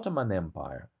of the Ottoman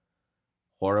Empire.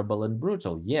 Horrible and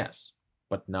brutal, yes,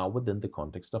 but now within the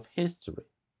context of history,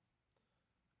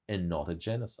 and not a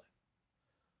genocide.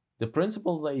 The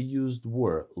principles I used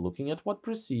were looking at what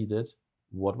preceded,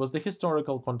 What was the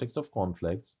historical context of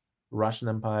conflicts, Russian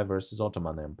Empire versus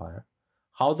Ottoman Empire?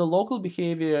 How the local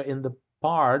behavior in the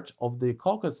part of the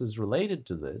Caucasus related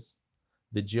to this,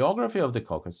 the geography of the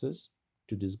Caucasus,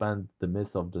 to disband the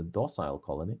myth of the docile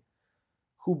colony,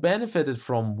 who benefited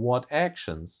from what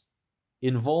actions,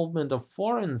 involvement of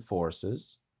foreign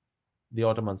forces, the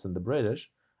Ottomans and the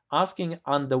British, asking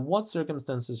under what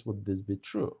circumstances would this be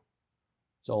true.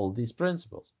 So all these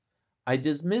principles. I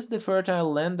dismissed the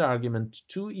fertile land argument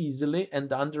too easily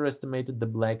and underestimated the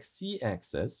Black Sea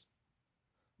access,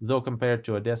 though compared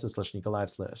to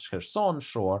Odessa/Nikolaev/Kherson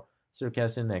shore,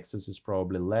 Circassian access is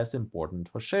probably less important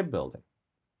for shipbuilding.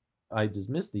 I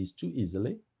dismissed these too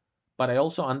easily, but I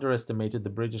also underestimated the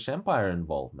British Empire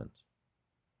involvement.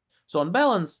 So on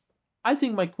balance, I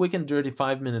think my quick and dirty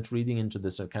 5-minute reading into the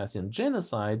Circassian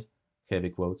genocide, heavy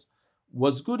quotes,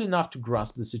 was good enough to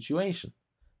grasp the situation.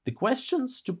 The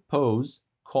questions to pose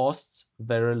costs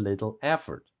very little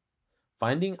effort.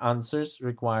 Finding answers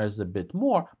requires a bit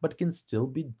more, but can still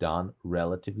be done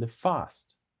relatively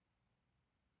fast.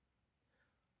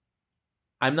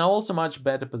 I'm now also much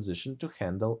better positioned to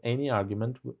handle any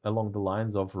argument along the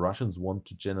lines of Russians want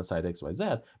to genocide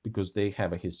XYZ because they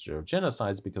have a history of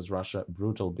genocides, because Russia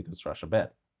brutal, because Russia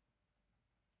bad.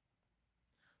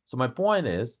 So my point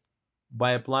is,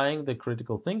 by applying the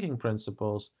critical thinking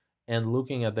principles and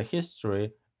looking at the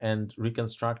history and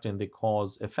reconstructing the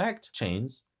cause-effect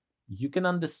chains, you can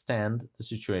understand the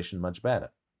situation much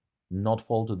better. Not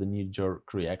fall to the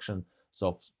knee-jerk reaction,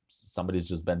 so somebody's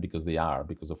just bad because they are,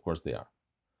 because of course they are.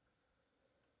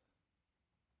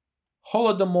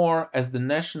 Holodomor as the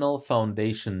National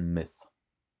Foundation myth.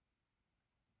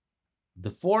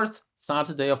 The fourth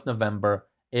Saturday of November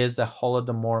is a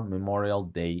Holodomor Memorial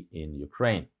Day in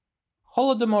Ukraine.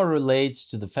 Holodomor relates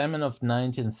to the famine of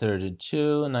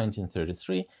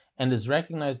 1932-1933 and is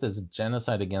recognized as a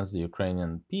genocide against the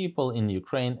Ukrainian people in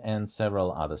Ukraine and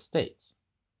several other states.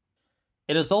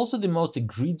 It is also the most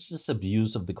egregious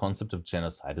abuse of the concept of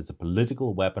genocide as a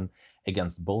political weapon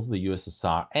against both the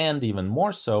USSR and, even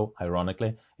more so,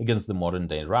 ironically, against the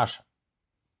modern-day Russia.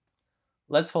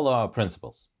 Let's follow our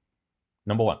principles.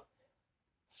 Number 1.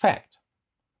 Fact.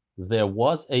 There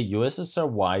was a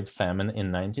USSR-wide famine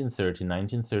in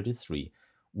 1930-1933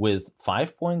 with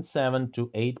 5.7 to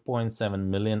 8.7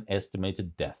 million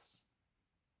estimated deaths.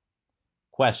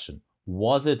 Question.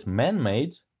 Was it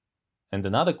man-made? And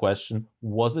another question,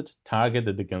 was it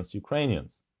targeted against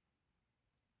Ukrainians?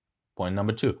 Point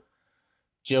number 2.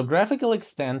 Geographical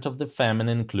extent of the famine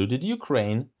included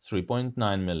Ukraine,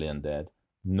 3.9 million dead,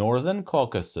 Northern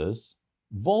Caucasus,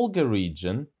 Volga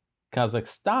region,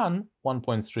 Kazakhstan,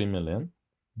 1.3 million,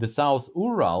 the South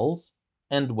Urals,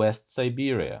 and West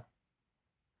Siberia.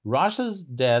 Russia's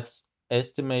deaths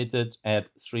estimated at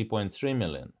 3.3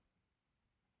 million.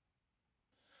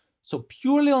 So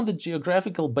purely on the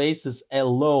geographical basis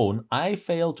alone, I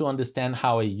fail to understand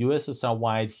how a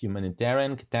USSR-wide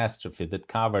humanitarian catastrophe that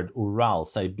covered Ural,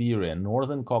 Siberia,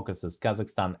 Northern Caucasus,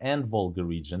 Kazakhstan, and Volga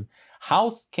region,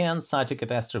 how can such a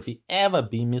catastrophe ever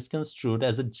be misconstrued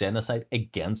as a genocide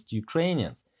against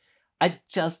Ukrainians? It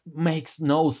just makes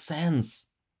no sense.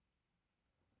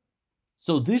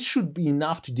 So this should be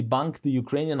enough to debunk the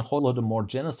Ukrainian Holodomor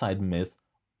genocide myth,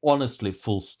 honestly,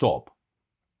 full stop.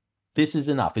 This is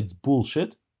enough. It's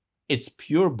bullshit. It's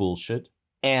pure bullshit.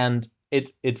 And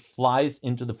it flies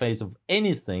into the face of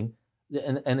anything,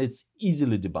 and it's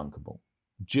easily debunkable.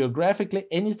 Geographically,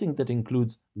 anything that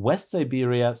includes West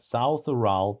Siberia, South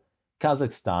Ural,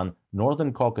 Kazakhstan,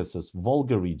 Northern Caucasus,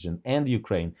 Volga region, and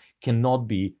Ukraine cannot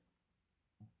be,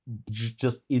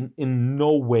 just in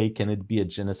no way can it be a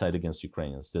genocide against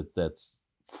Ukrainians. That's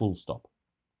full stop.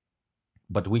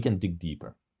 But we can dig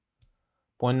deeper.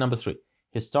 Point number 3.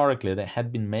 Historically, there had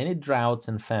been many droughts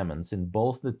and famines in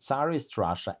both the Tsarist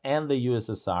Russia and the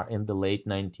USSR in the late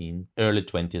 19th, early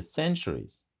 20th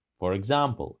centuries. For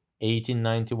example,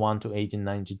 1891 to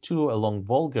 1892 along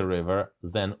Volga River,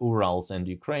 then Urals and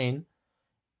Ukraine,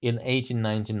 in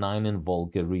 1899 in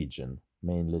Volga region,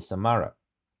 mainly Samara.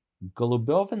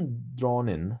 Golubyov and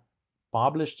Dronin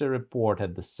published a report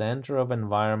at the Center of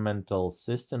Environmental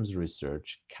Systems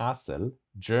Research, Kassel,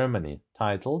 Germany,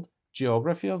 titled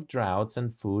Geography of Droughts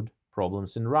and Food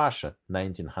Problems in Russia,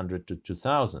 1900 to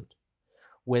 2000,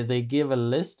 where they give a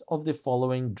list of the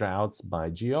following droughts by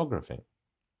geography.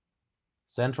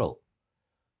 Central,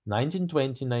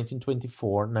 1920,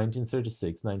 1924,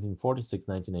 1936, 1946,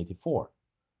 1984.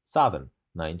 Southern,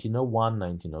 1901,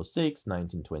 1906,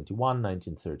 1921,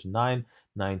 1939,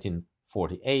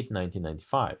 1948,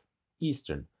 1995.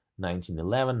 Eastern,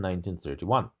 1911,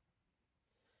 1931.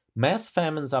 Mass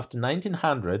famines after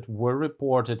 1900 were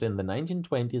reported in the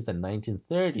 1920s and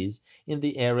 1930s in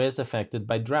the areas affected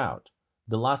by drought,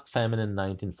 the last famine in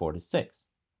 1946.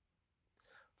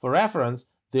 For reference,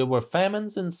 there were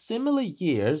famines in similar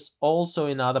years also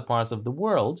in other parts of the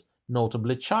world,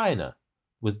 notably China,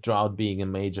 with drought being a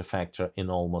major factor in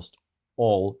almost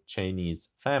all Chinese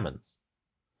famines.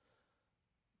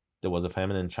 There was a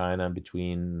famine in China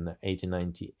between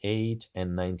 1898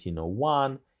 and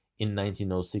 1901, in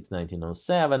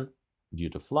 1906-1907 due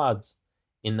to floods,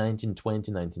 in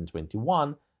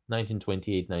 1920-1921,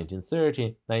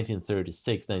 1928-1930,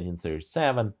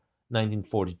 1936-1937,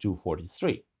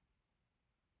 1942-43.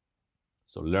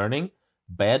 So learning,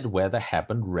 bad weather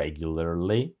happened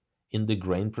regularly in the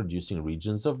grain-producing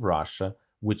regions of Russia,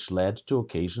 which led to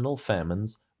occasional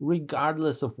famines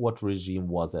regardless of what regime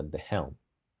was at the helm.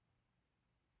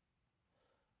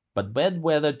 But bad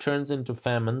weather turns into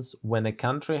famines when a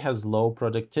country has low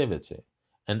productivity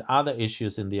and other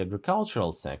issues in the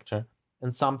agricultural sector,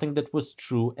 and something that was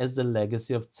true as the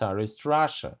legacy of Tsarist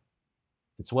Russia.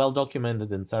 It's well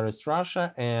documented in Tsarist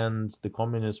Russia, and the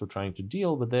communists were trying to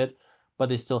deal with it, but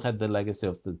they still had the legacy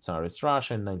of the Tsarist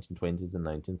Russia in 1920s and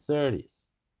 1930s.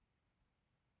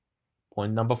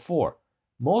 Point number 4.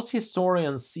 Most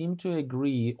historians seem to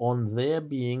agree on there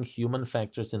being human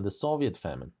factors in the Soviet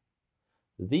famine.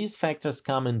 These factors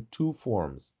come in two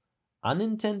forms: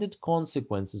 unintended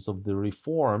consequences of the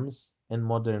reforms and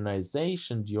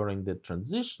modernization during the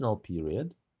transitional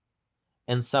period,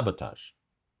 and sabotage.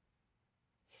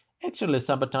 Actually,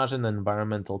 sabotage and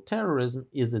environmental terrorism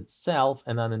is itself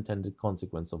an unintended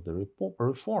consequence of the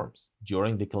reforms.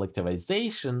 During the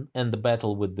collectivization and the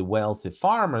battle with the wealthy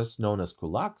farmers known as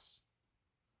kulaks,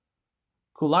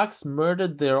 kulaks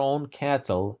murdered their own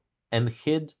cattle and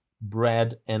hid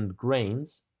bread and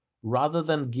grains rather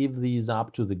than give these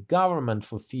up to the government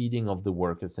for feeding of the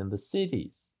workers in the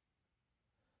cities.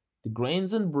 The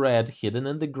grains and bread hidden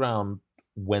in the ground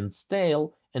went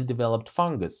stale and developed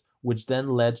fungus, which then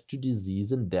led to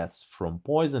disease and deaths from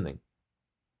poisoning.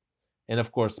 And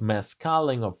of course, mass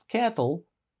culling of cattle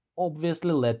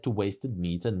obviously led to wasted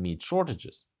meat and meat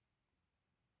shortages.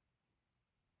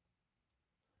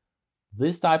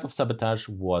 This type of sabotage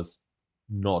was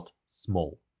not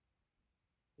small.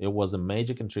 It was a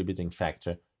major contributing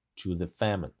factor to the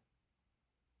famine.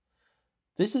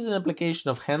 This is an application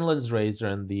of Hanlon's razor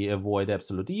and the avoid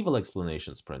absolute evil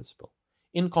explanations principle.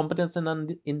 Incompetence and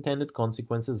unintended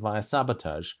consequences via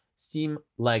sabotage seem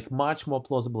like much more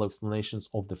plausible explanations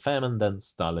of the famine than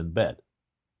Stalin bad.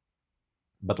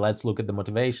 But let's look at the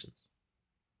motivations.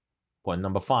 Point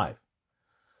number 5.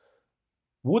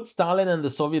 Would Stalin and the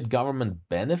Soviet government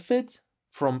benefit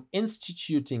from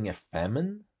instituting a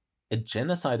famine, a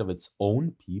genocide of its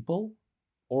own people,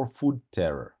 or food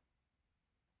terror?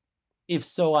 If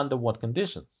so, under what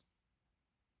conditions?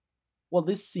 Well,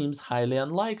 this seems highly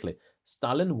unlikely.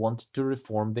 Stalin wanted to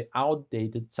reform the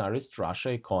outdated Tsarist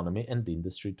Russia economy and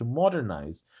industry to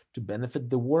modernize, to benefit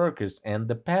the workers and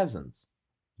the peasants.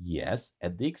 Yes,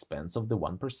 at the expense of the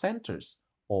 1%ers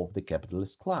of the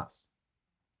capitalist class.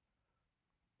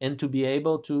 And to be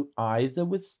able to either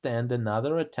withstand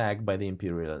another attack by the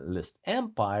imperialist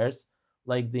empires,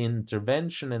 like the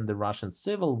intervention in the Russian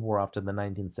Civil War after the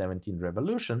 1917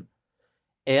 revolution,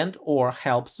 and or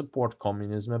help support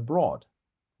communism abroad.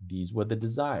 These were the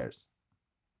desires.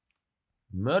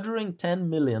 Murdering 10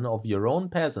 million of your own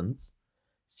peasants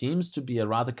seems to be a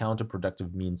rather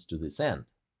counterproductive means to this end,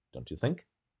 don't you think?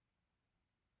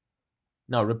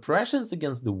 Now, repressions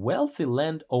against the wealthy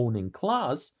land-owning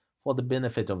class for the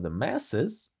benefit of the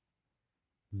masses,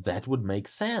 that would make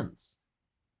sense.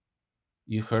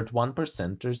 You hurt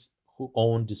 1%ers who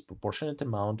own disproportionate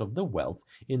amount of the wealth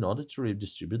in order to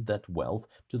redistribute that wealth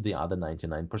to the other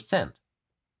 99%.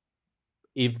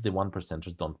 If the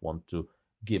 1%ers don't want to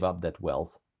give up that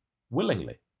wealth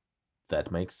willingly,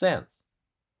 that makes sense.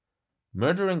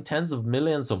 Murdering tens of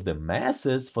millions of the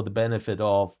masses for the benefit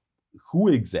of who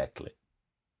exactly?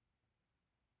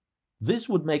 This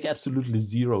would make absolutely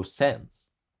zero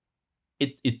sense.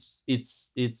 It's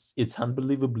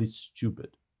unbelievably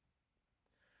stupid.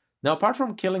 Now, apart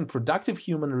from killing productive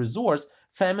human resource,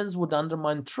 famines would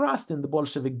undermine trust in the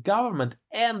Bolshevik government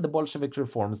and the Bolshevik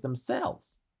reforms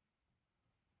themselves.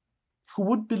 Who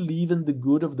would believe in the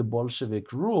good of the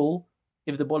Bolshevik rule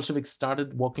if the Bolsheviks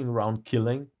started walking around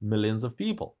killing millions of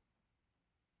people?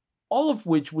 All of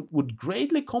which would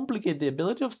greatly complicate the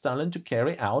ability of Stalin to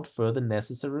carry out further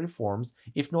necessary reforms,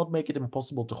 if not make it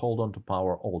impossible to hold on to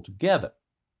power altogether.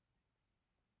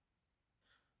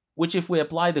 Which, if we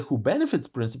apply the who benefits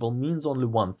principle, means only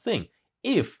one thing.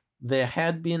 If there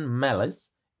had been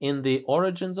malice in the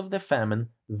origins of the famine,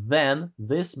 then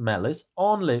this malice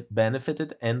only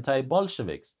benefited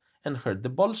anti-Bolsheviks and hurt the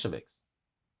Bolsheviks,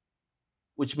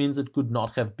 which means it could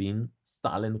not have been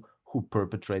Stalin who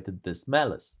perpetrated this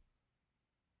malice.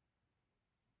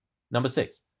 Number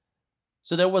 6.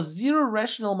 So there was zero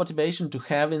rational motivation to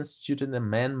have instituted a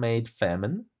man-made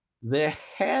famine. There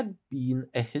had been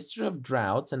a history of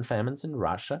droughts and famines in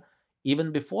Russia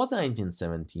even before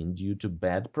 1917 due to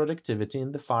bad productivity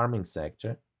in the farming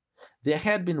sector. There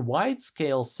had been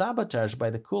wide-scale sabotage by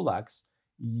the kulaks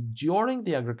during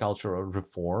the agricultural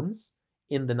reforms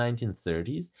in the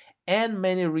 1930s, and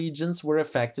many regions were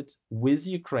affected, with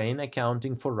Ukraine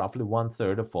accounting for roughly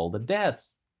 1/3 of all the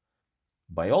deaths.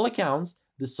 By all accounts,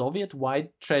 the Soviet-wide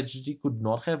tragedy could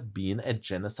not have been a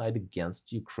genocide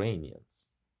against Ukrainians.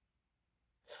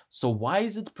 So why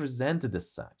is it presented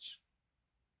as such?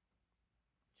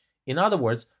 In other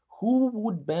words, who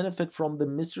would benefit from the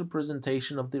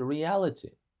misrepresentation of the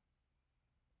reality?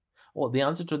 Well, the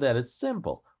answer to that is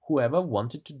simple. Whoever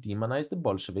wanted to demonize the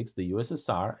Bolsheviks, the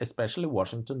USSR, especially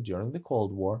Washington during the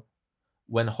Cold War,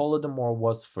 when Holodomor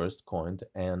was first coined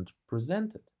and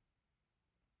presented.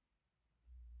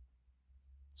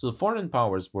 So the foreign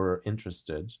powers were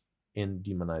interested in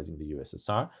demonizing the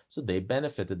USSR, so they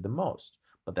benefited the most.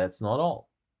 But that's not all.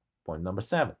 Point number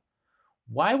 7.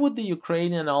 Why would the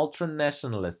Ukrainian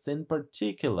ultra-nationalists in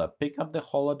particular pick up the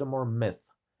Holodomor myth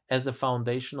as a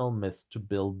foundational myth to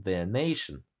build their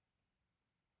nation?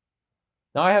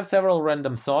 Now I have several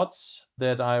random thoughts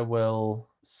that I will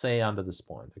say under this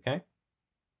point, okay?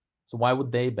 So why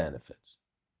would they benefit?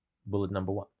 Bullet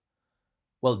number 1.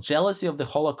 Well, jealousy of the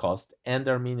Holocaust and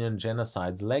Armenian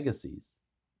genocide's legacies.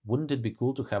 Wouldn't it be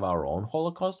cool to have our own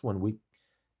Holocaust when we,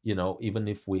 even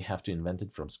if we have to invent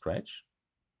it from scratch?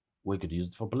 We could use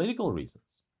it for political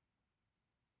reasons.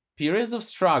 Periods of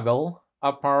struggle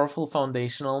are powerful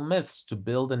foundational myths to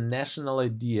build a national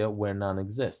idea where none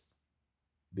exists,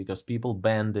 because people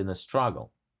bend in a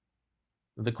struggle.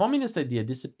 The communist idea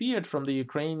disappeared from the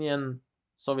Ukrainian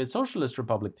Soviet Socialist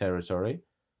Republic territory,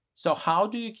 so how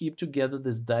do you keep together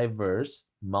this diverse,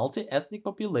 multi-ethnic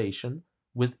population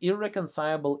with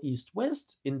irreconcilable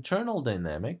East-West internal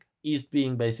dynamic, East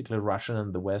being basically Russian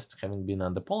and the West having been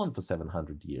under Poland for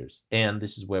 700 years? And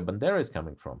this is where Bandera is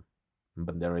coming from.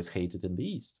 Bandera is hated in the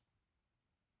East.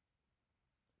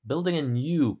 Building a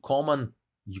new, common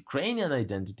Ukrainian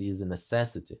identity is a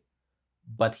necessity,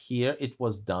 but here it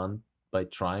was done by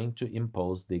trying to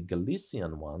impose the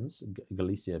Galician ones,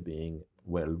 Galicia being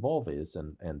where Lvov is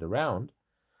and around,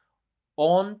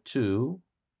 onto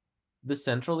the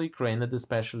central Ukraine and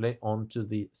especially onto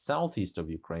the southeast of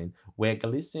Ukraine, where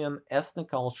Galician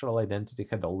ethno-cultural identity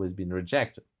had always been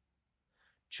rejected.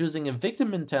 Choosing a victim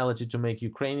mentality to make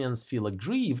Ukrainians feel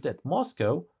aggrieved at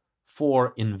Moscow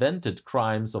for invented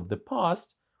crimes of the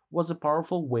past was a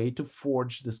powerful way to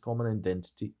forge this common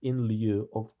identity in lieu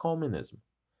of communism.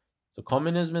 So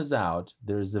communism is out,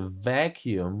 there's a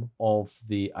vacuum of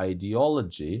the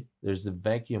ideology, there's a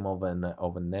vacuum of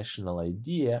a national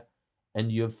idea,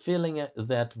 and you're filling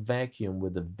that vacuum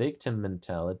with a victim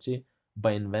mentality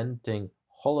by inventing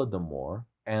Holodomor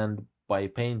and by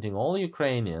painting all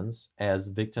Ukrainians as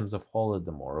victims of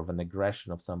Holodomor, of an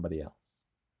aggression of somebody else.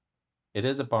 It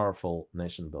is a powerful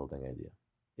nation-building idea.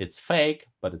 It's fake,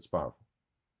 but it's powerful.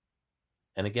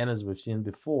 And again, as we've seen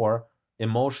before,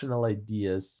 emotional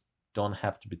ideas don't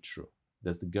have to be true.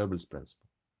 That's the Goebbels principle.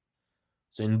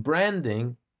 So in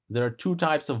branding, there are two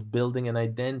types of building an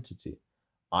identity.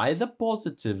 Either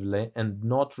positively and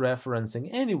not referencing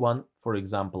anyone, for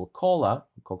example,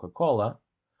 Coca-Cola,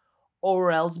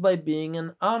 or else by being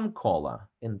an uncola.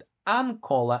 And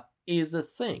uncola is a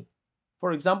thing.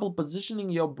 For example, positioning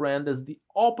your brand as the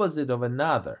opposite of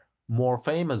another, more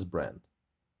famous brand.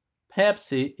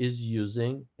 Pepsi is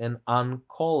using an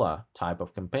uncola type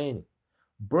of campaigning.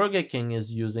 Burger King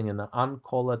is using an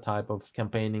uncola type of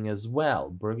campaigning as well.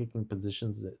 Burger King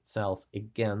positions itself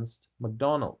against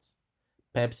McDonald's.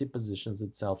 Pepsi positions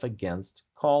itself against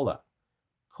cola.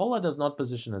 Cola does not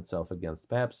position itself against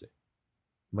Pepsi.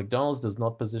 McDonald's does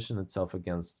not position itself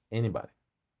against anybody.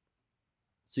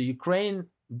 So Ukraine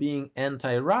being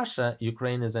anti-Russia,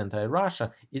 Ukraine is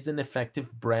anti-Russia, is an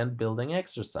effective brand building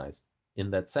exercise in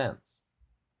that sense.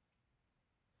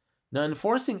 Now, in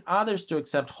forcing others to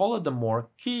accept Holodomor,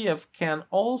 Kiev can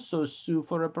also sue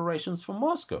for reparations from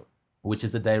Moscow, which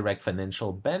is a direct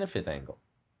financial benefit angle.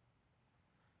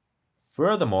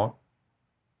 Furthermore,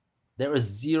 there is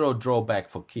zero drawback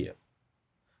for Kiev.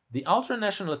 The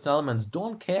ultra-nationalist elements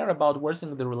don't care about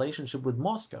worsening the relationship with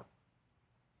Moscow.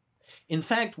 In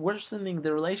fact, worsening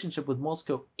the relationship with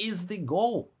Moscow is the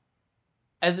goal.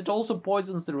 as it also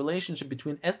poisons the relationship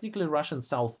between ethnically Russian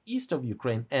southeast of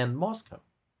Ukraine and Moscow.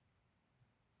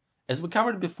 As we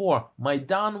covered before,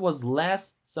 Maidan was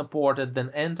less supported than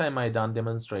anti-Maidan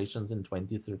demonstrations in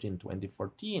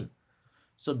 2013-2014.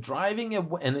 So driving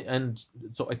and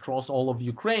so across all of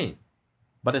Ukraine,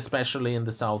 but especially in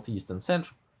the southeast and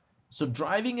central. So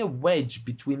driving a wedge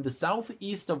between the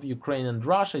southeast of Ukraine and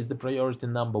Russia is the priority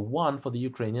number one for the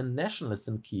Ukrainian nationalists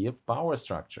and Kiev power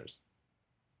structures.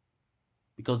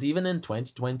 Because even in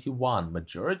 2021,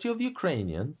 majority of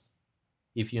Ukrainians,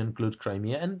 if you include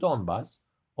Crimea and Donbas,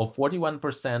 or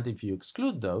 41% if you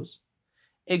exclude those,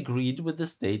 agreed with the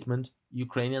statement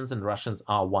Ukrainians and Russians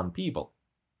are one people.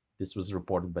 This was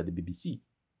reported by the BBC.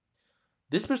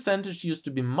 This percentage used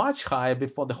to be much higher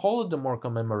before the Holodomor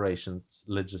commemorations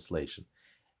legislation.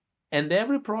 And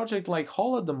every project like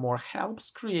Holodomor helps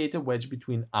create a wedge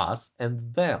between us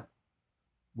and them,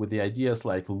 with the ideas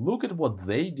like, look at what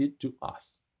they did to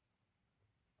us.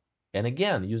 And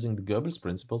again, using the Goebbels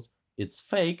principles, it's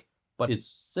fake, but it's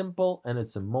simple and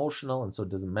it's emotional, and so it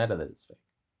doesn't matter that it's fake.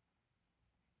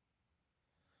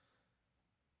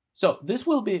 So this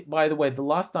will be, by the way, the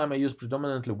last time I use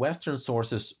predominantly Western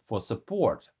sources for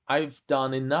support. I've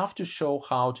done enough to show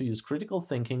how to use critical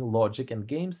thinking, logic, and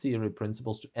game theory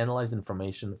principles to analyze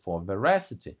information for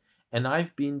veracity. And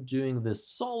I've been doing this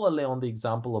solely on the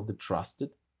example of the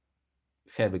trusted,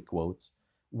 heavy quotes,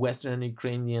 Western and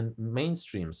Ukrainian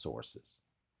mainstream sources.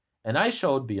 And I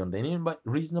showed beyond any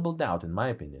reasonable doubt, in my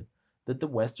opinion, that the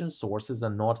Western sources are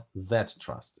not that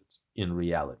trusted in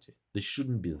reality. They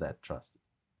shouldn't be that trusted.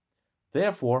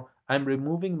 Therefore, I'm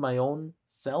removing my own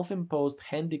self-imposed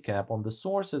handicap on the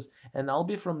sources, and I'll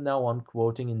be from now on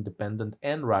quoting independent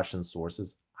and Russian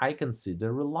sources I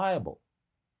consider reliable.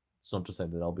 It's not to say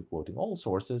that I'll be quoting all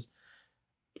sources,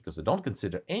 because I don't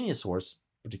consider any source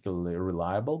particularly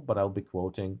reliable, but I'll be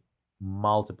quoting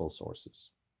multiple sources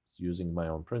using my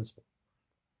own principle.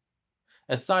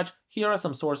 As such, here are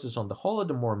some sources on the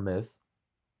Holodomor myth,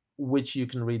 which you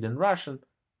can read in Russian,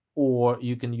 or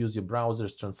you can use your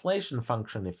browser's translation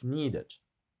function if needed.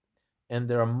 And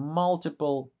there are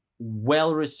multiple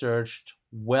well-researched,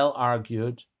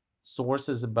 well-argued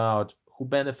sources about who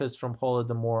benefits from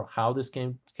Holodomor, how this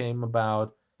came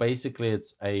about. Basically,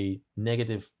 it's a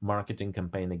negative marketing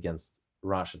campaign against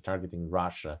Russia, targeting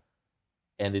Russia,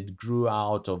 and it grew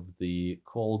out of the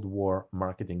Cold War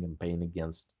marketing campaign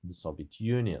against the Soviet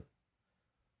Union.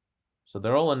 So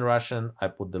they're all in Russian. I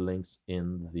put the links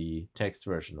in the text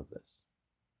version of this.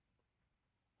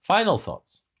 Final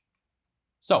thoughts.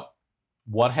 So,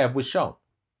 what have we shown?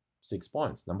 6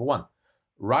 points. Number 1,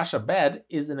 Russia Bad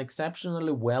is an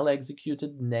exceptionally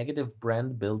well-executed negative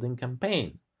brand-building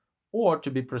campaign, or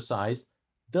to be precise,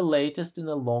 the latest in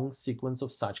a long sequence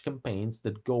of such campaigns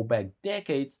that go back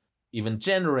decades, even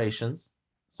generations,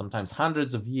 sometimes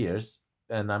hundreds of years,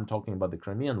 and I'm talking about the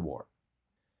Crimean War.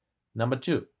 Number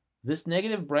 2, this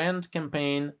negative brand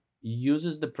campaign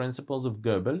uses the principles of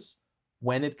Goebbels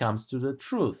when it comes to the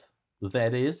truth.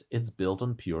 That is, it's built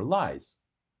on pure lies.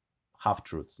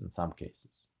 Half-truths in some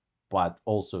cases, but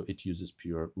also it uses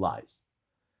pure lies.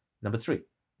 Number 3,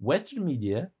 Western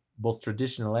media, both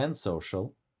traditional and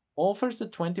social, offers a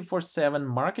 24/7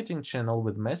 marketing channel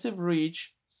with massive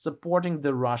reach, supporting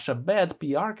the Russia Bad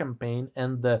PR campaign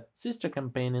and the sister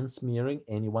campaign in smearing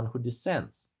anyone who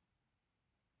dissents.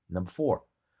 Number 4,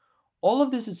 all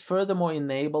of this is furthermore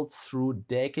enabled through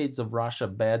decades of Russia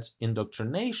Bad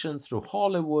indoctrination through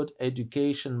Hollywood,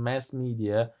 education, mass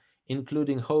media,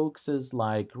 including hoaxes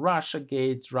like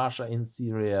Russiagate, Russia in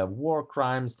Syria, war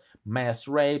crimes, mass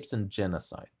rapes, and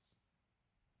genocides.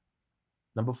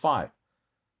 Number 5,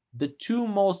 the 2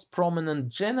 most prominent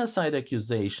genocide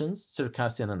accusations,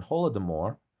 Circassian and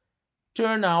Holodomor,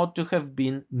 turn out to have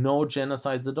been no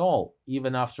genocides at all,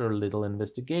 even after a little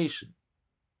investigation.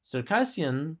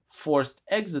 Circassian forced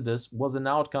exodus was an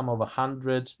outcome of a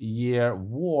 100-year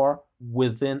war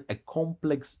within a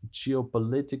complex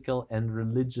geopolitical and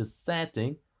religious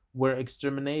setting where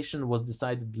extermination was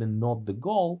decidedly not the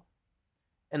goal,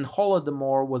 and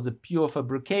Holodomor was a pure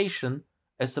fabrication,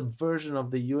 a subversion of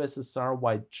the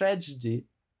USSR-wide tragedy,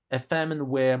 a famine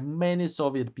where many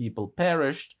Soviet people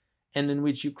perished, and in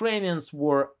which Ukrainians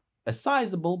were a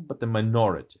sizable but a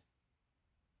minority.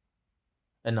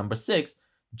 And number 6,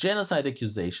 genocide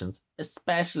accusations,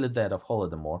 especially that of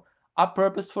Holodomor, are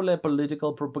purposefully a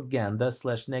political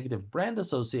propaganda/negative brand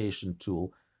association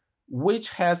tool which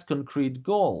has concrete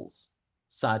goals,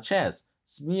 such as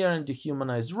smear and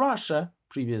dehumanize Russia,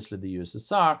 previously the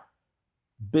USSR,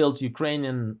 build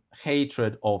Ukrainian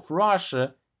hatred of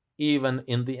Russia, even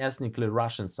in the ethnically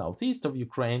Russian southeast of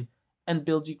Ukraine, and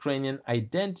build Ukrainian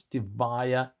identity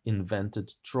via invented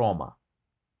trauma.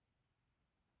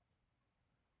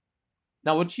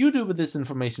 Now, what you do with this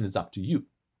information is up to you.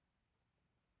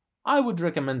 I would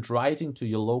recommend writing to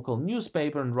your local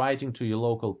newspaper and writing to your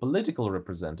local political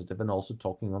representative and also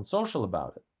talking on social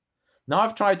about it. Now,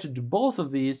 I've tried to do both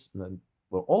of these,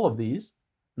 or all of these,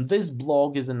 and this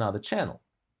blog is another channel.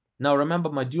 Now, remember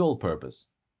my dual purpose.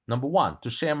 Number one, to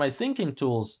share my thinking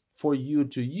tools for you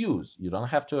to use. You don't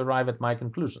have to arrive at my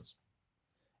conclusions.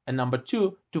 And number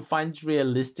two, to find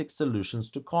realistic solutions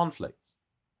to conflicts.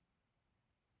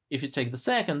 If you take the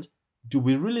second, do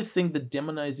we really think that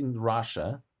demonizing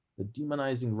Russia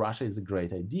is a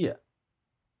great idea?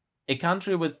 A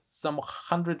country with some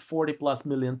 140 plus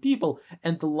million people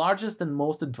and the largest and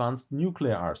most advanced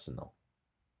nuclear arsenal.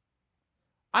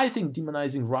 I think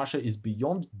demonizing Russia is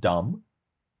beyond dumb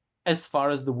as far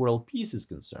as the world peace is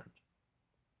concerned.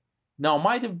 Now, I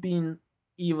might have been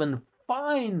even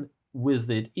fine with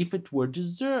it if it were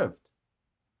deserved.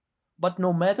 But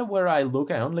no matter where I look,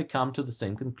 I only come to the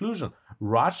same conclusion.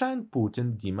 Russia and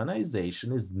Putin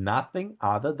demonization is nothing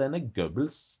other than a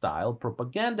Goebbels-style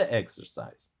propaganda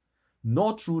exercise,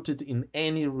 not rooted in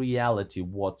any reality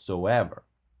whatsoever.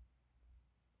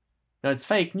 Now, it's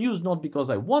fake news not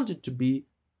because I want it to be,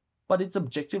 but it's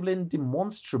objectively and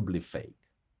demonstrably fake,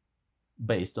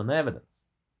 based on evidence.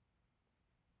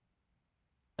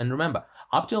 And remember,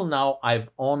 up till now, I've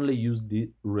only used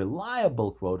the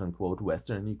reliable quote-unquote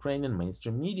Western and Ukrainian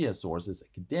mainstream media sources,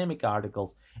 academic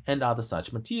articles, and other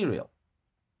such material.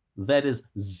 That is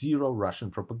zero Russian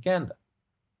propaganda.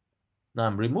 Now,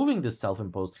 I'm removing this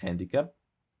self-imposed handicap,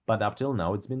 but up till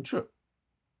now it's been true.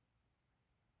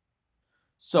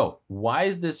 So, why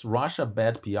is this Russia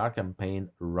bad PR campaign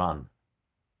run?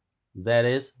 That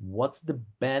is, what's the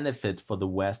benefit for the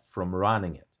West from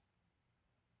running it?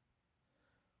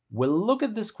 We'll look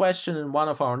at this question in one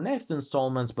of our next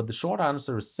installments, but the short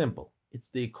answer is simple. It's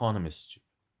the economy, stupid.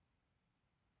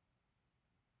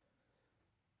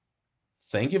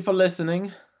 Thank you for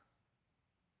listening.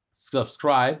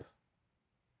 Subscribe,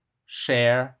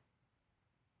 share,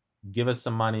 give us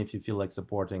some money if you feel like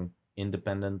supporting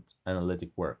independent analytic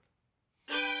work.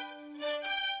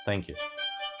 Thank you,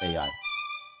 AI.